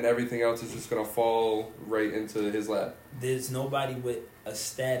game, and everything else is just going to fall right into his lap. There's nobody with a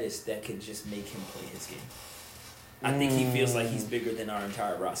status that can just make him play his game. I think he feels like he's bigger than our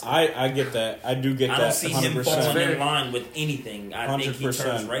entire roster. I get that. I do get that. I don't see 100%. him falling in line with anything. I think he 100%.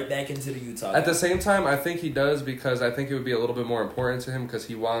 turns right back into the Utah. At the same time, I think he does because I think it would be a little bit more important to him because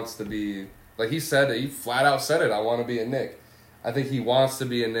he wants to be... Like, he flat out said it, I want to be a Knick. I think he wants to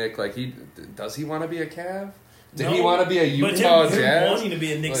be a Knick. Like, does he want to be a Cav? Did he want to be a Utah Jazz? Jazz? Wanting to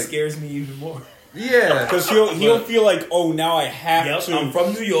be a Knick scares me even more. Yeah. Because he'll feel like, oh, now I have to. I'm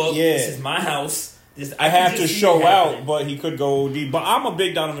from New York. Yeah. This is my house. I have to show out, but he could go OD. But I'm a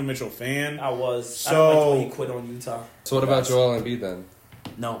big Donovan Mitchell fan. I was. So, I don't like when he quit on Utah. So what about Joel Embiid then?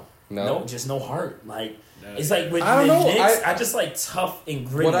 No, just no heart. Like, it's like with the Knicks, I just like tough and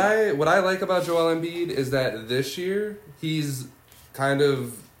gritty. What I like about Joel Embiid is that this year he's kind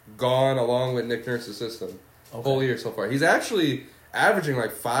of gone along with Nick Nurse's system whole year so far. He's actually averaging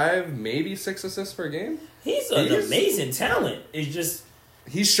like 5, maybe 6 assists per game. He's an amazing talent. It's just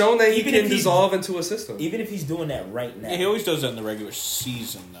he's shown that he can dissolve into a system. Even if he's doing that right now, he always does that in the regular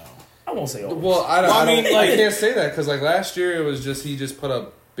season, though. I won't say always. Well, I can't say that because like last year it was just he just put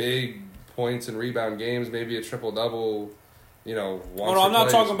up big points and rebound games, maybe a triple-double, you know, once I'm not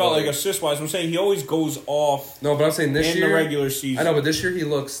talking about like assist-wise. I'm saying he always goes off. No, but I'm saying this year... in the regular season. I know, but this year he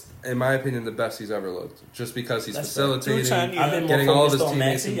looks, in my opinion, the best he's ever looked. Just because he's facilitating, I've been getting more all of focused his on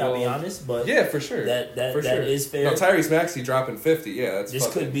teammates Maxey, involved. I'll be honest, but... Yeah, for sure. That is fair. No, Tyrese Maxey dropping 50, yeah.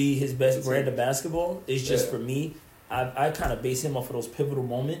 This could be his best brand of basketball. It's just, for me, I kind of base him off of those pivotal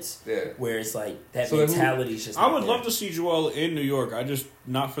moments. Yeah. Where it's like that So mentality is just. I would love to see Joel in New York. I just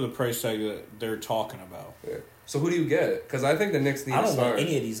not for the price tag that they're talking about. Yeah. So who do you get? Because I think the Knicks need I to don't start. want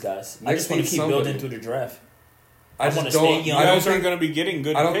any of these guys. I Knicks just want to need keep somebody. building through the draft. I wanna just stay don't. young. I You don't guys aren't think. going to be getting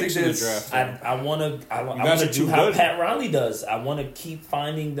good I don't picks think in the it's- draft. I want to guys are do too how good. Pat Riley does. I want to keep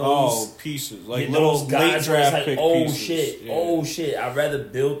finding those. Oh, pieces like Get little those late guys where draft it's pick like, oh pieces. shit, Yeah. oh shit. I'd rather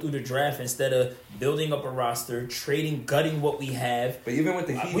build through the draft instead of building up a roster, gutting what we have. But even with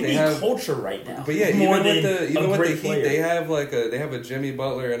the Heat, We they need have. culture right now. But yeah, more even than with the a great Heat, player. they have a Jimmy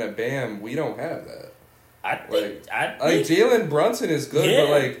Butler and a Bam. We don't have that. I think Jalen Brunson is good,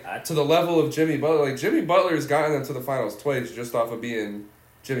 Yeah, but to the level of Jimmy Butler, like Jimmy Butler has gotten them to the finals twice just off of being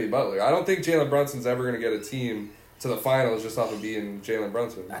Jimmy Butler. I don't think Jalen Brunson's ever going to get a team to the finals just off of being Jalen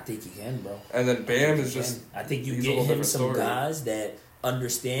Brunson. I think you can, bro. And then Bam is just. I think you he's a get whole him different some story. guys that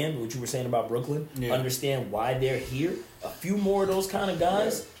understand what you were saying about Brooklyn, Yeah. understand why they're here. A few more of those kind of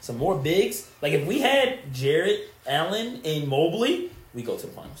guys, some more bigs. Like if we had Jarrett, Allen, and Mobley, we go to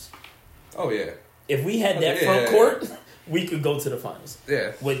the finals. Oh yeah, If we had that Yeah. front court, we could go to the finals.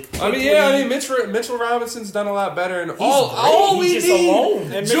 yeah. With Mitchell Robinson's done a lot better, and all great. we He's just need,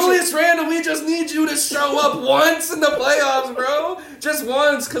 alone. And Julius Randle, we just need you to show up once in the playoffs, bro. Just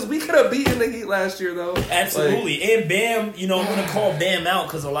once, because we could have beaten the Heat last year, though. Absolutely. And Bam, I'm going to call Bam out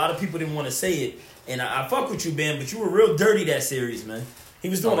because a lot of people didn't want to say it. And I fuck with you, Bam, but you were real dirty that series, man. He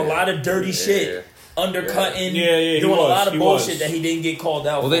was doing a lot of dirty shit. Undercutting, doing a lot of bullshit that he didn't get called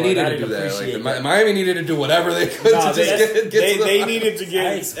out Well, for. they needed to do that. Like, Miami needed to do whatever they could to just get to the They needed to I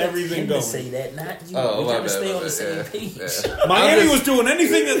get expect everything him going. to say that, not you. Oh, we my gotta bad, stay my on the bad. same page. Yeah. Miami was doing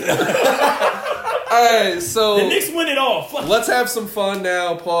anything that. All right, so The Knicks win it all. Fuck. let's have some fun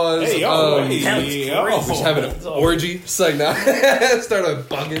now. Pause. Hey, That was yo, crazy. We're just having an orgy. It's like, nah. Start a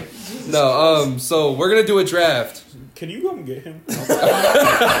bugging. No, so we're going to do a draft. Can you go and get him?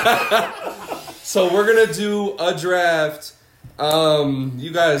 So we're going to do a draft.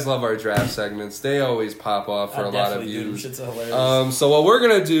 You guys love our draft segments. They always pop off for a lot of views. Shit's hilarious. So what we're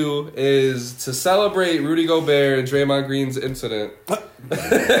going to do is to celebrate Rudy Gobert and Draymond Green's incident.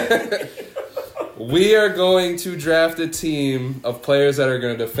 We are going to draft a team of players that are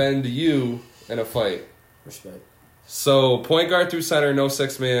going to defend you in a fight. Respect. So point guard through center, no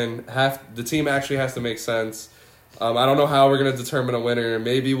six man. The team actually has to make sense. I don't know how we're gonna determine a winner.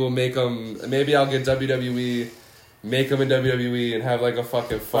 Maybe we'll make them. Maybe I'll get WWE, make them in WWE, and have like a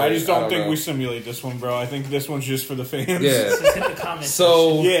fucking fight. I just don't think know. we simulate this one, bro. I think this one's just for the fans. Yeah. Just hit the comments.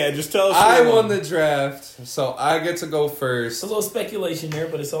 So Yeah, just tell us. I who won the draft, so I get to go It's first. a little speculation there,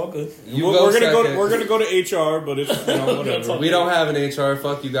 but it's all good. You we're go gonna second. go. We're gonna go to HR, but it's whatever. We don't have an HR.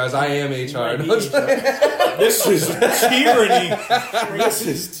 Fuck you guys. I am HR. This is tyranny. This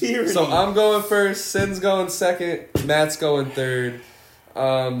is tyranny. So I'm going first. Sin's going second. Matt's going third.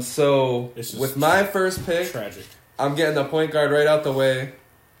 So This is with my first pick, tragic. I'm getting the point guard right out the way.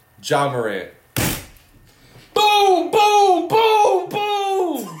 Ja Morant. Boom! Boom! Boom!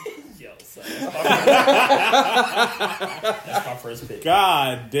 Boom! Yo, son. That's my first pick.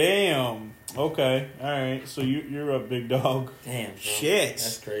 God damn. Okay. All right. So you're a big dog. Damn, bro. Shit.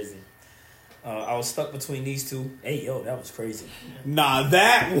 That's crazy. I was stuck between these two. Hey, yo, that was crazy. Nah,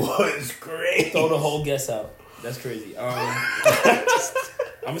 that was great. Throw the whole guess out. That's crazy. I'm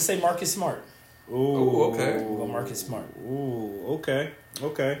gonna say Marcus Smart. Ooh, okay. We'll go Marcus Smart. Ooh, okay.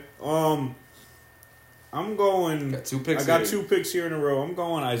 Okay. I'm going. Got 2 picks. I got here. 2 picks here in a row. I'm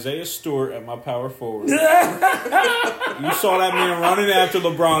going Isaiah Stewart at my power forward. You saw that man running after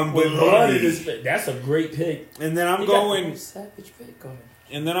LeBron with Blood in hoodies. his face. That's a great pick. And then I'm He got going. the savage pick. Go ahead.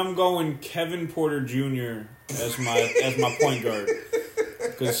 And then I'm going Kevin Porter Jr. as my point guard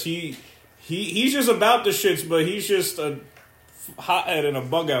because he's just about the shits, but he's just a hothead and a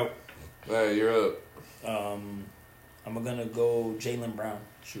bug out. All right, you're up. I'm gonna go Jaylen Brown,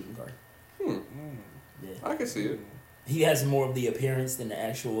 shooting guard. Yeah. I can see it. He has more of the appearance than the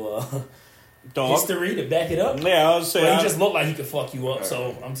actual Dog. history to back it up. Yeah, I was saying. But he just looked like he could fuck you up,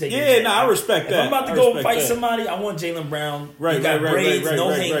 so I'm taking. Yeah, I respect If that. I'm about to I go respect fight that. somebody, I want Jaylen Brown. Right, you got right, braids, right, no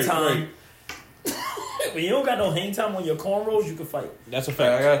right, hang right, time. When you don't got no hang time on your cornrows, you can fight. That's a All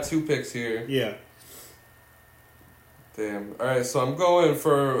right, I fact. got 2 picks here. Yeah. Damn. All right, so I'm going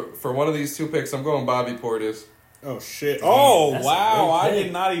for one of these 2 picks. I'm going Bobby Portis. Oh shit. Oh that's a wow. great I pick.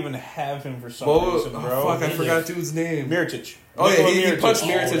 did not even have him for some Well, reason, bro. fuck, I forgot dude's name. Mirotic. Oh yeah, Nikola he Mirotic. punched Oh,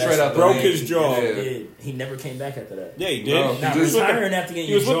 Mirotic that's right out the broke lane. his jaw. He Yeah. did. He never came back after that. Yeah, he did. No, Now he was retiring after getting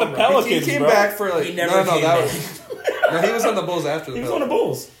he was your with jaw the right. Pelicans. He came bro. back for like He never came that back. was No, he was on the Bulls after the He was on the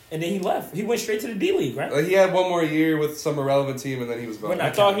Bulls, and then he left. He went straight to the D League, right? He had one more year with some irrelevant team, and then he was gone. We're not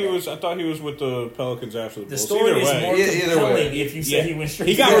I thought he was with the Pelicans after the Bulls. story Either is way. more Either compelling way. if you say he went straight.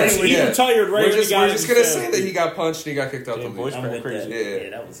 He got he Yeah. retired right. We're just when he got gonna his, say that he got punched and he got kicked out the Damn, boys league. going with crazy. that. Yeah.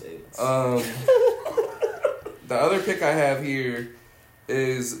 That was it. The other pick I have here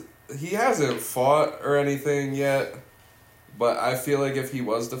is he hasn't fought or anything yet, but I feel like if he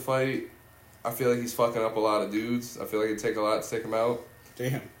was to fight, I feel like he's fucking up a lot of dudes. I feel like it'd take a lot to take him out.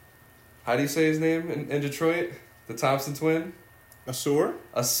 Damn. How do you say his name in Detroit? The Thompson twin? Asur?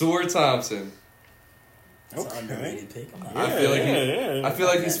 Asur Thompson. That's an underrated pick. I'm not I feel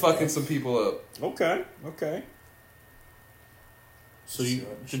like he's fucking some people up. Okay. So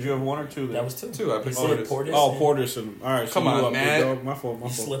did you have one or two then? That was two. Two. I picked You said Portis. Oh, Porterson. All right. So Come you on, up, man. big dog. My fault. You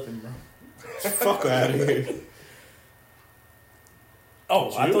slipping, bro. Fuck out of here. Oh,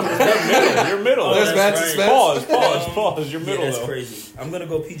 I You- thought You're middle. Oh, There's that's Matt right. Spence. Pause. You're middle that's though. crazy. I'm gonna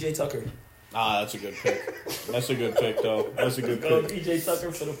go PJ Tucker. That's a good pick. That's a good pick though. That's a good Go pick. PJ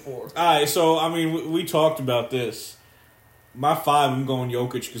Tucker for the 4. All right. So I mean, we talked about this. My 5, I'm going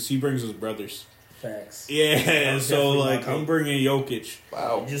Jokic because he brings his brothers. Facts. Yeah. I'm So definitely like, my I'm pick. bringing Jokic.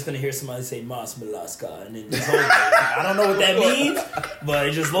 Wow. You're just gonna hear somebody say Mas Malaska, and then this whole thing. I don't know what that means, but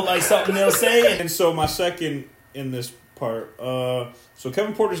it just looked like something they'll say. And so my second in this part, so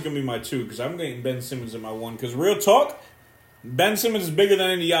Kevin Porter's gonna be my 2 because I'm getting Ben Simmons in my 1. Because real talk, Ben Simmons is bigger than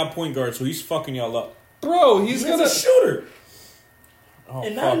any y'all point guard, so he's fucking y'all up. Bro, he's He's gonna a shooter. Oh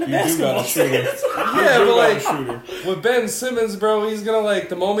And not in the you do got basketball a shooter. sense. Yeah, You but do got a like shooter. with Ben Simmons, bro, he's gonna like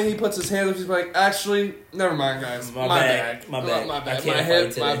the moment he puts his hands up, he's like, actually, never mind, guys, My my bad. bad, My bad. my I bad, can't my fight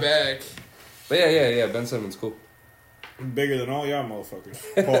hip, my today. back. But yeah, Ben Simmons, cool. Bigger than all y'all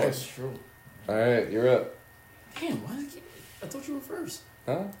motherfuckers. Pause. True. All right, you're up. Damn, why did you, I thought you were first.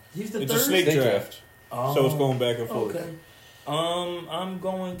 Huh? He's the It's third. a snake Snake draft, Oh, so it's going back and forth. Okay. I'm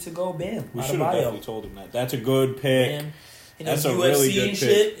going to go Bam. We should have definitely told him that. That's a good pick. Bam. He That's knows a UFC really good and pick.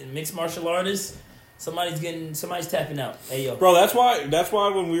 shit and mixed martial artists. Somebody's tapping out. Hey yo, Bro, that's why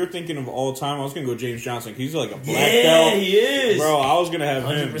when we were thinking of all time, I was gonna go James Johnson. He's like a black yeah, belt. he is. Bro, I was gonna have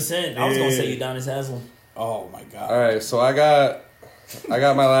him. 100%. I was gonna say Yeah. Udonis Haslem. Oh my god. All right, so I got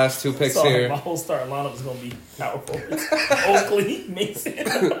my last 2 picks Sorry, here. my whole starting lineup is gonna be powerful. Oakley, Mason.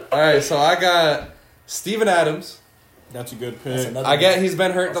 All right, so I got Steven Adams. That's a good That's pick. another I get one. he's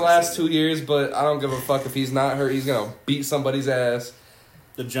been hurt the last 2 years, but I don't give a fuck if he's not hurt. He's gonna beat somebody's ass.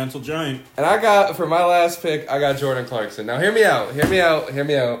 The gentle giant. And I got, for my last pick, I got Jordan Clarkson. Now, hear me out.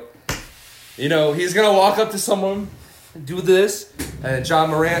 You know, he's going to walk up to someone, do this, and John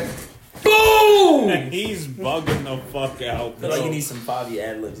Morant, boom! He's bugging the fuck out, I bro. feel like you need some Favi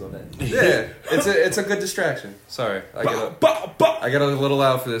ad-libs on that. Yeah, it's a good distraction. Sorry, I get a little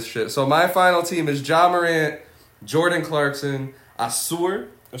loud for this shit. So my final team is John Morant, Jordan Clarkson, Asur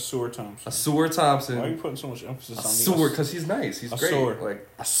Thompson. Why are you putting so much emphasis on Asur, these? because he's nice. He's Asur. great.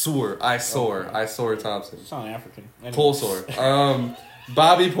 Like, Isor Thompson. It's not African. Anyway. Pulsor.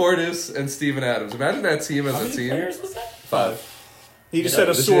 Bobby Portis and Steven Adams. Imagine that team as How a many team. players was that? 5. He just Yeah, said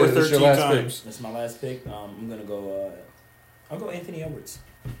a this sore is your 13 last times. That's my last pick. I'm gonna go. I'll go Anthony Edwards.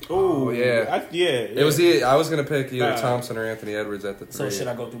 Oh yeah. yeah. I was gonna pick either Nah. Thompson or Anthony Edwards at the 3. So should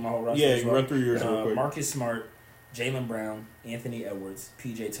I go through my whole roster? Yeah, as you well? run through yours real quick. Marcus Smart, Jaylen Brown, Anthony Edwards,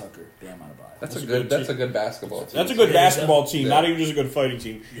 PJ Tucker, Bam Adebayo. That's That's a a good. good That's a good basketball team. That's a good Yeah, basketball team, yeah. not even just a good fighting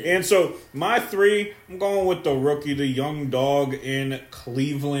team. And so my 3, I'm going with the rookie, the young dog in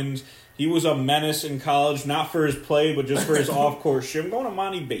Cleveland. He was a menace in college, not for his play, but just for his off-court shit. I'm going to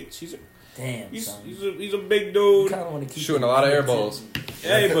Monty Bates. He's a big dude. Shooting a lot of air balls.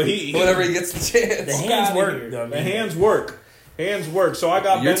 Hey, but he Whenever he gets the chance. The hands outta work. here. though, The man. hands work. Hands work. So I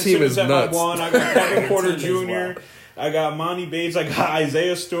got Your Ben team Simmons is at nuts. my 1. I got Kevin Your Porter team is Jr. wild. I got Monty Bates. I got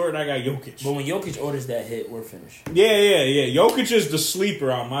Isaiah Stewart, and I got Jokic. But when Jokic orders that hit, we're finished. Yeah. Jokic is the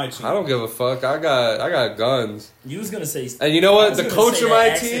sleeper on my team. I don't give a fuck. I got guns. You was gonna say. And you know I what? was The gonna coach say of that my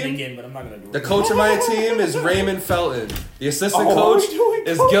accent team. again, but I'm not gonna do it. The coach of my team is Raymond Felton. The assistant Oh, coach what are we doing,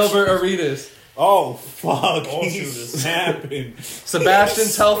 is coach? Gilbert Arenas. Oh, fuck. All He's shooters. snapping. Sebastian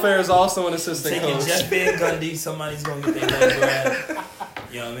Telfair is also an assistant Taking coach. Jeff Van Gundy, somebody's gonna get their leg grabbed.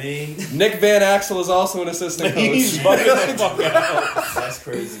 You know what I mean? Nick Van Axel is also an assistant He's coach. bugging the fuck out. That's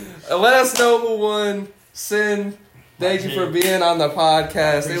crazy. Let us know who won. Sin, thank you for being on the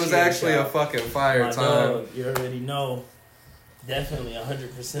podcast. It was Appreciate actually y'all. a fucking fire My time. dog, you already know. Definitely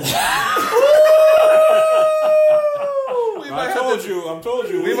 100%. I told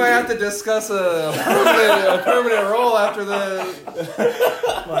you. We might have to discuss a permanent role after the.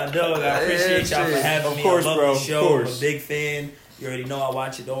 My dog, I appreciate y'all for having Of me. course, I love bro. the show. Of I'm course. a big fan. You already know I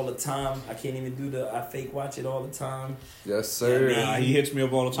watch it all the time. I can't even do I fake watch it all the time. Yes, sir. Yeah, he hits me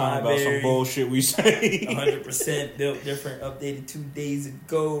up all the time about some bullshit we say. 100% built different, updated 2 days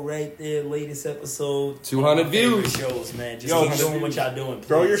ago, right there. Latest episode. 200 views. Shows, man. Just keep doing what y'all doing. Please.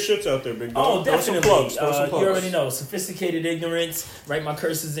 Throw your shits out there, big dog. Oh, definitely. Throw some plugs. You already know. Sophisticated ignorance. Write my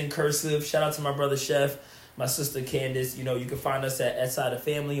curses in cursive. Shout out to my brother Chef. My sister Candace. You know, you can find us at Side of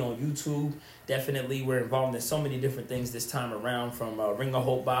Family on YouTube. Definitely, we're involved in so many different things this time around, from Ring of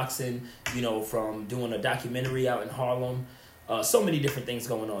Hope Boxing, you know, from doing a documentary out in Harlem. So many different things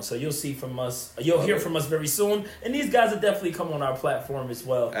going on. So you'll see from us, you'll hear from us very soon. And these guys will definitely come on our platform as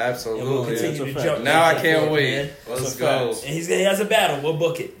well. Absolutely. And we'll continue to jump. Now I can't wait. Man. Let's go. And he has a battle. We'll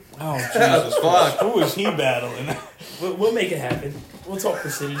book it. Oh, Jesus fuck. Who is he battling? We'll make it happen. We'll talk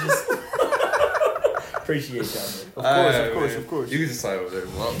percentages. Appreciate y'all, man. Of course. You can just slide over there.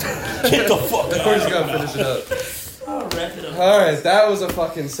 Well, get the fuck out. Of course, you gotta finish it up. I'll wrap it up. All right, that was a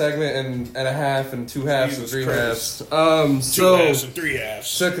fucking segment and a half and 2 halves and 3 halves. 2 halves and 3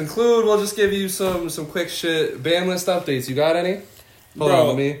 halves. To conclude, we'll just give you some quick shit ban list updates. You got any? Hold on,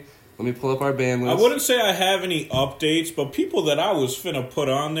 let me pull up our ban list. I wouldn't say I have any updates, but people that I was finna put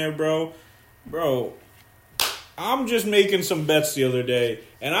on there, bro, I'm just making some bets the other day,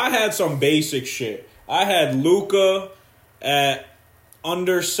 and I had some basic shit. I had Luka at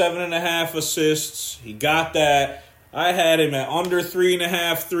under 7.5 assists. He got that. I had him at under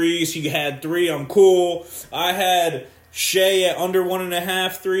 3.5 threes. He had 3. I'm cool. I had Shea at under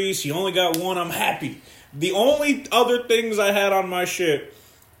 1.5 threes. He only got 1. I'm happy. The only other things I had on my shit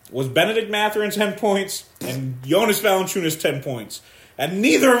was Benedict Mathurin 10 points and Jonas Valanciunas 10 points. And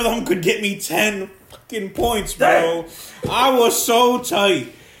neither of them could get me 10 fucking points, bro. I was so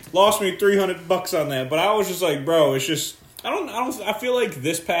tight. Lost me $300 on that, but I was just like, bro, it's just I feel like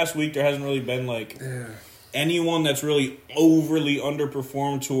this past week there hasn't really been like anyone that's really overly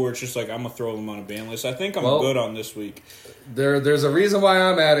underperformed to where it's just like I'm gonna throw them on a ban list. I think I'm good on this week. There's a reason why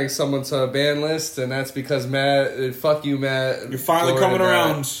I'm adding someone to a ban list, and that's because Matt, fuck you, Matt. You're finally coming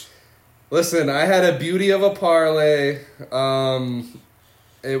around. Listen, I had a beauty of a parlay.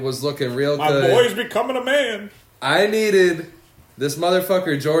 It was looking real good. My boy's becoming a man. I needed this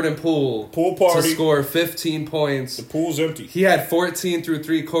motherfucker, Jordan Poole party, to score 15 points. The pool's empty. He had 14 through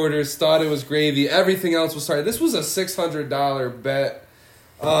 3 quarters, thought it was gravy. Everything else was sorry. This was a $600 bet.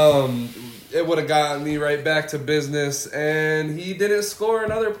 It would have gotten me right back to business, and he didn't score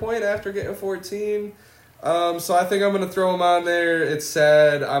another point after getting 14. So I think I'm going to throw him on there. It's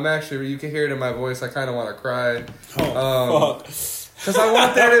sad. You can hear it in my voice. I kind of want to cry. Fuck. Because I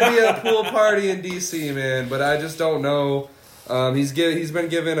want there to be a pool party in DC, man, but I just don't know. He's been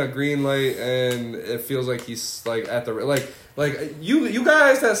given a green light, and it feels like he's like at the like you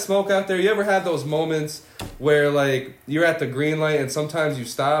guys that smoke out there. You ever had those moments where like you're at the green light and sometimes you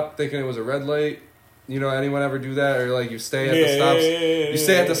stop thinking it was a red light? You know, anyone ever do that? Or like you stay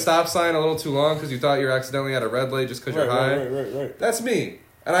at the stop sign a little too long because you thought you were accidentally at a red light just because you're high. Right. That's me.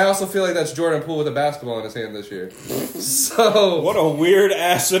 And I also feel like that's Jordan Poole with a basketball in his hand this year. So what a weird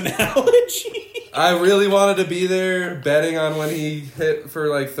ass analogy. I really wanted to be there betting on when he hit for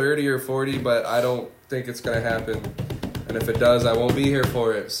like 30 or 40, but I don't think it's going to happen. And if it does, I won't be here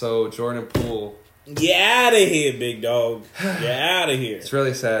for it. So Jordan Poole. Get out of here, big dog. Get out of here. It's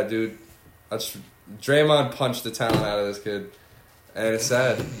really sad, dude. Draymond punched the talent out of this kid. And it's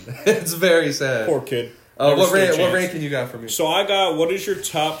sad. It's very sad. Poor kid. What ranking you got for me? So I got, what is your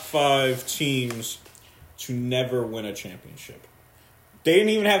top 5 teams to never win a championship? They didn't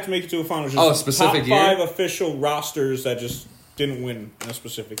even have to make it to a final. Just specific top year? 5 official rosters that just didn't win in a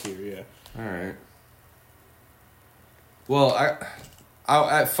specific year, yeah. All right. Well, I'll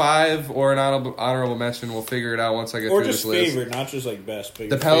at 5 or an honorable mention. We'll figure it out once I get through this list. Or just favorite, not just like best.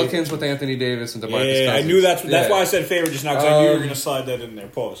 But the Pelicans favorite. with Anthony Davis and DeMarcus Cousins. I knew that's why I said favorite just now, because I knew you were going to slide that in there.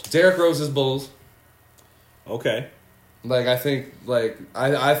 Pause. Derrick Rose's Bulls. Okay. Like, I think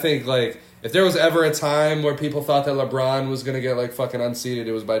if there was ever a time where people thought that LeBron was going to get, like, fucking unseated,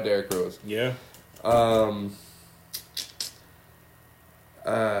 it was by Derrick Rose. Yeah.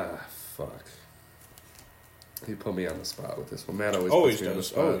 Fuck. He put me on the spot with this one. Matt always puts me on the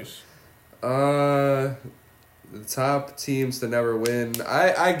spot. Always. The top teams to never win.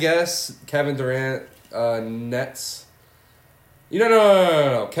 I guess Kevin Durant, Nets.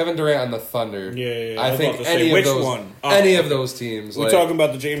 No. Kevin Durant on the Thunder. Yeah. I think any of those teams. We're talking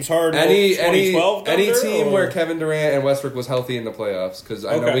about the James Harden. Any 2012 any team where Kevin Durant and Westbrook was healthy in the playoffs, because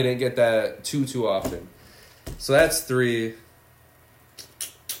I know we didn't get that too often. So that's 3.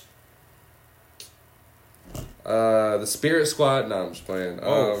 The Spirit Squad. No, I'm just playing.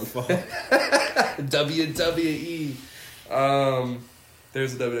 Fuck. WWE.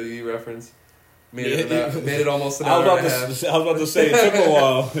 There's a WWE reference. Made it almost an hour and a half. I was about to say, it took a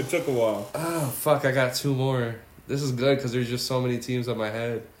while. It took a while. Oh, fuck, I got 2 more. This is good because there's just so many teams on my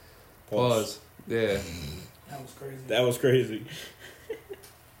head. Pause. Yeah. That was crazy.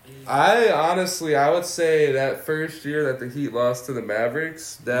 I would say that first year that the Heat lost to the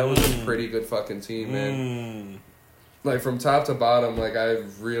Mavericks, that was a pretty good fucking team, man. Like, from top to bottom, like, I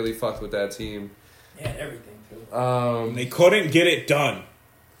really fucked with that team. Yeah, everything, too. They couldn't get it done.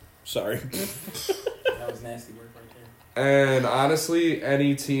 Sorry. That was nasty work right there. And honestly,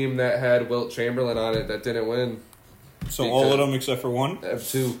 any team that had Wilt Chamberlain on it that didn't win. So all of them except for one?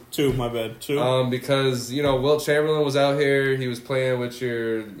 2. 2, my bad. 2. Because, Wilt Chamberlain was out here. He was playing with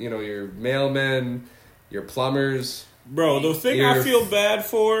your mailmen, your plumbers. Bro, the thing I feel bad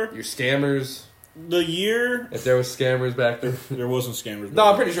for... Your scammers. The year... If there was scammers back there. There wasn't scammers. No,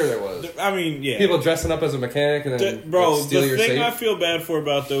 I'm pretty sure there was. I mean, yeah. People dressing up as a mechanic and then steal your safe. The thing I feel bad for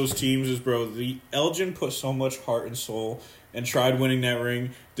about those teams is, bro, Elgin put so much heart and soul and tried winning that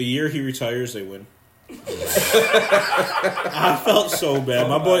ring. The year he retires, they win. I felt so bad.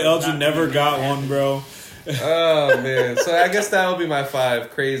 My boy Elgin never got one, bro. Oh, man. So I guess that would be my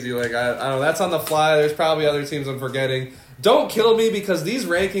 5. Crazy. Like, I don't know. That's on the fly. There's probably other teams I'm forgetting. Don't kill me because these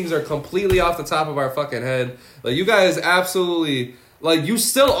rankings are completely off the top of our fucking head. Like, you guys absolutely... Like, you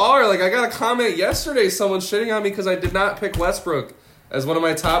still are. Like, I got a comment yesterday. Someone shitting on me because I did not pick Westbrook as one of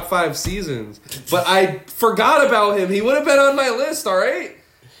my top 5 seasons. But I forgot about him. He would have been on my list, all right?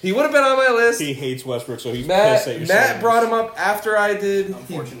 He would have been on my list. He hates Westbrook, so he's pissed at your Matt brought him up after I did.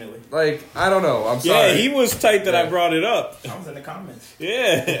 Unfortunately. I don't know. I'm sorry. Yeah, he was tight that I brought it up. I was in the comments.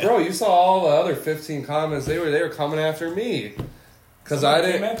 Yeah. Bro, you saw all the other 15 comments. They were coming after me. Because I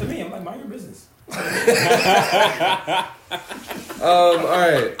didn't. Came after me. I'm like, mind your business. All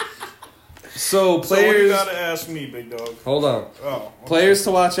right. So, players. So what you gotta ask me, big dog? Hold on. Oh. Okay. Players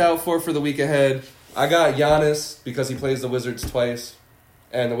to watch out for the week ahead. I got Giannis because he plays the Wizards twice.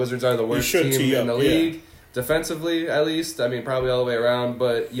 And the Wizards are the worst team in the league. Yeah. Defensively, at least. I mean, probably all the way around.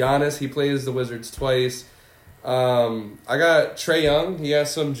 But Giannis, he plays the Wizards twice. I got Trae Young. He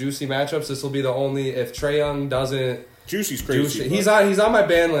has some juicy matchups. This will be the only... If Trae Young doesn't... Juicy's crazy. He's on my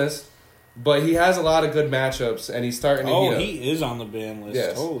ban list. But he has a lot of good matchups. And he's starting to heat up. He is on the ban list.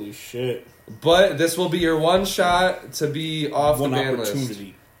 Yes. Holy shit. But this will be your one shot to be off the ban list.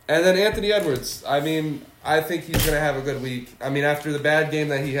 And then Anthony Edwards. I mean... I think he's going to have a good week. I mean, after the bad game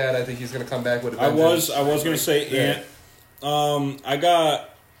that he had, I think he's going to come back with a vengeance. I was going to say Ant. I got...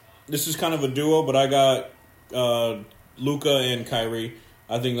 This is kind of a duo, but I got Luka and Kyrie.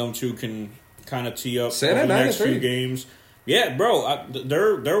 I think them two can kind of tee up over the next few games. Yeah, bro.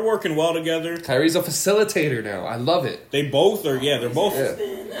 They're working well together. Kyrie's a facilitator now. I love it. They both are. Yeah, they're both... Yeah.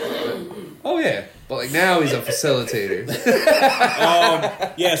 Oh, yeah. But like now he's a facilitator.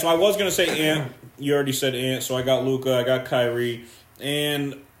 Yeah, so I was going to say Ant. You already said Ant, so I got Luka, I got Kyrie,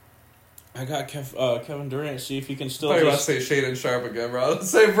 and I got Kevin Durant. See if he can still. I thought you were about to say Shaedon Sharp again, bro.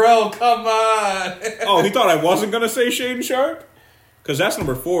 Let's say, bro, come on. Oh, he thought I wasn't gonna say Shaedon Sharp, because that's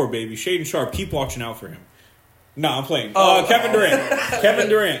number 4, baby. Shaedon Sharp. Keep watching out for him. No, I'm playing. Kevin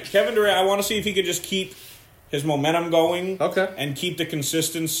Durant. Kevin Durant. I want to see if he could just keep his momentum going. Okay. And keep the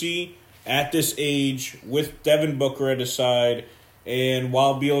consistency at this age with Devin Booker at his side. And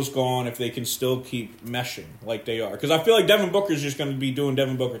while Beal's gone, if they can still keep meshing like they are. Because I feel like Devin Booker's just going to be doing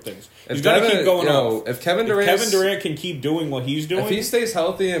Devin Booker things. He's going to keep going off. If Kevin Durant can keep doing what he's doing. If he stays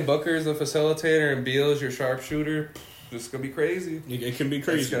healthy and Booker's the facilitator and Beal's your sharpshooter, it's going to be crazy. It can be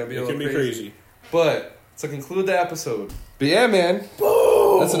crazy. It's going to be crazy. But to conclude the episode. But yeah, man.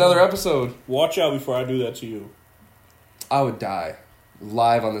 Boom! That's another episode. Watch out before I do that to you. I would die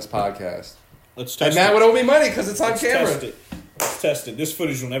live on this podcast. Let's test it. And Matt would owe me money because it's on camera. Let's test it. This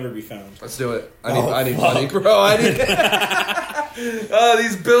footage will never be found. Let's do it. I need money, bro. I need. Oh,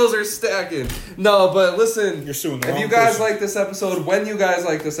 these bills are stacking. No, but listen. You're suing the wrong person. If you guys like this episode, when you guys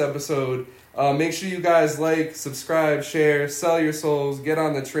like this episode, make sure you guys like, subscribe, share, sell your souls, get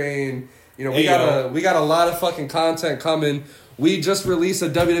on the train. You know, we got a lot of fucking content coming. We just released a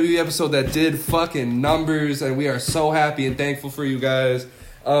WWE episode that did fucking numbers, and we are so happy and thankful for you guys.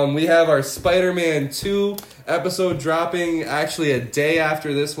 We have our Spider-Man 2 episode dropping actually a day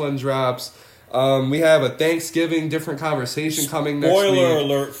after this one drops. We have a Thanksgiving different conversation coming next week. Spoiler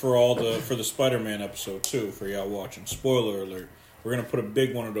alert for the Spider-Man episode too for y'all watching. Spoiler alert. We're gonna put a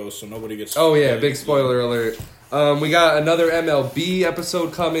big one of those so nobody gets. Oh yeah, big spoiler alert. We got another MLB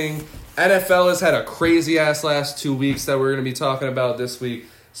episode coming. NFL has had a crazy ass last 2 weeks that we're gonna be talking about this week.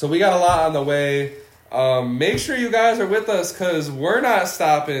 So we got a lot on the way. Make sure you guys are with us because we're not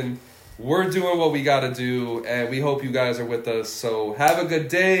stopping we're doing what we got to do, and we hope you guys are with us. So have a good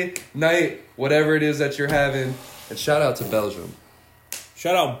day, night, whatever it is that you're having. And shout out to Belgium.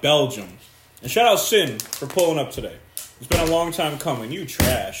 Shout out Belgium. And shout out Sin for pulling up today. It's been a long time coming. You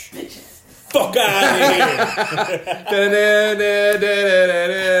trash. Fuck out of here.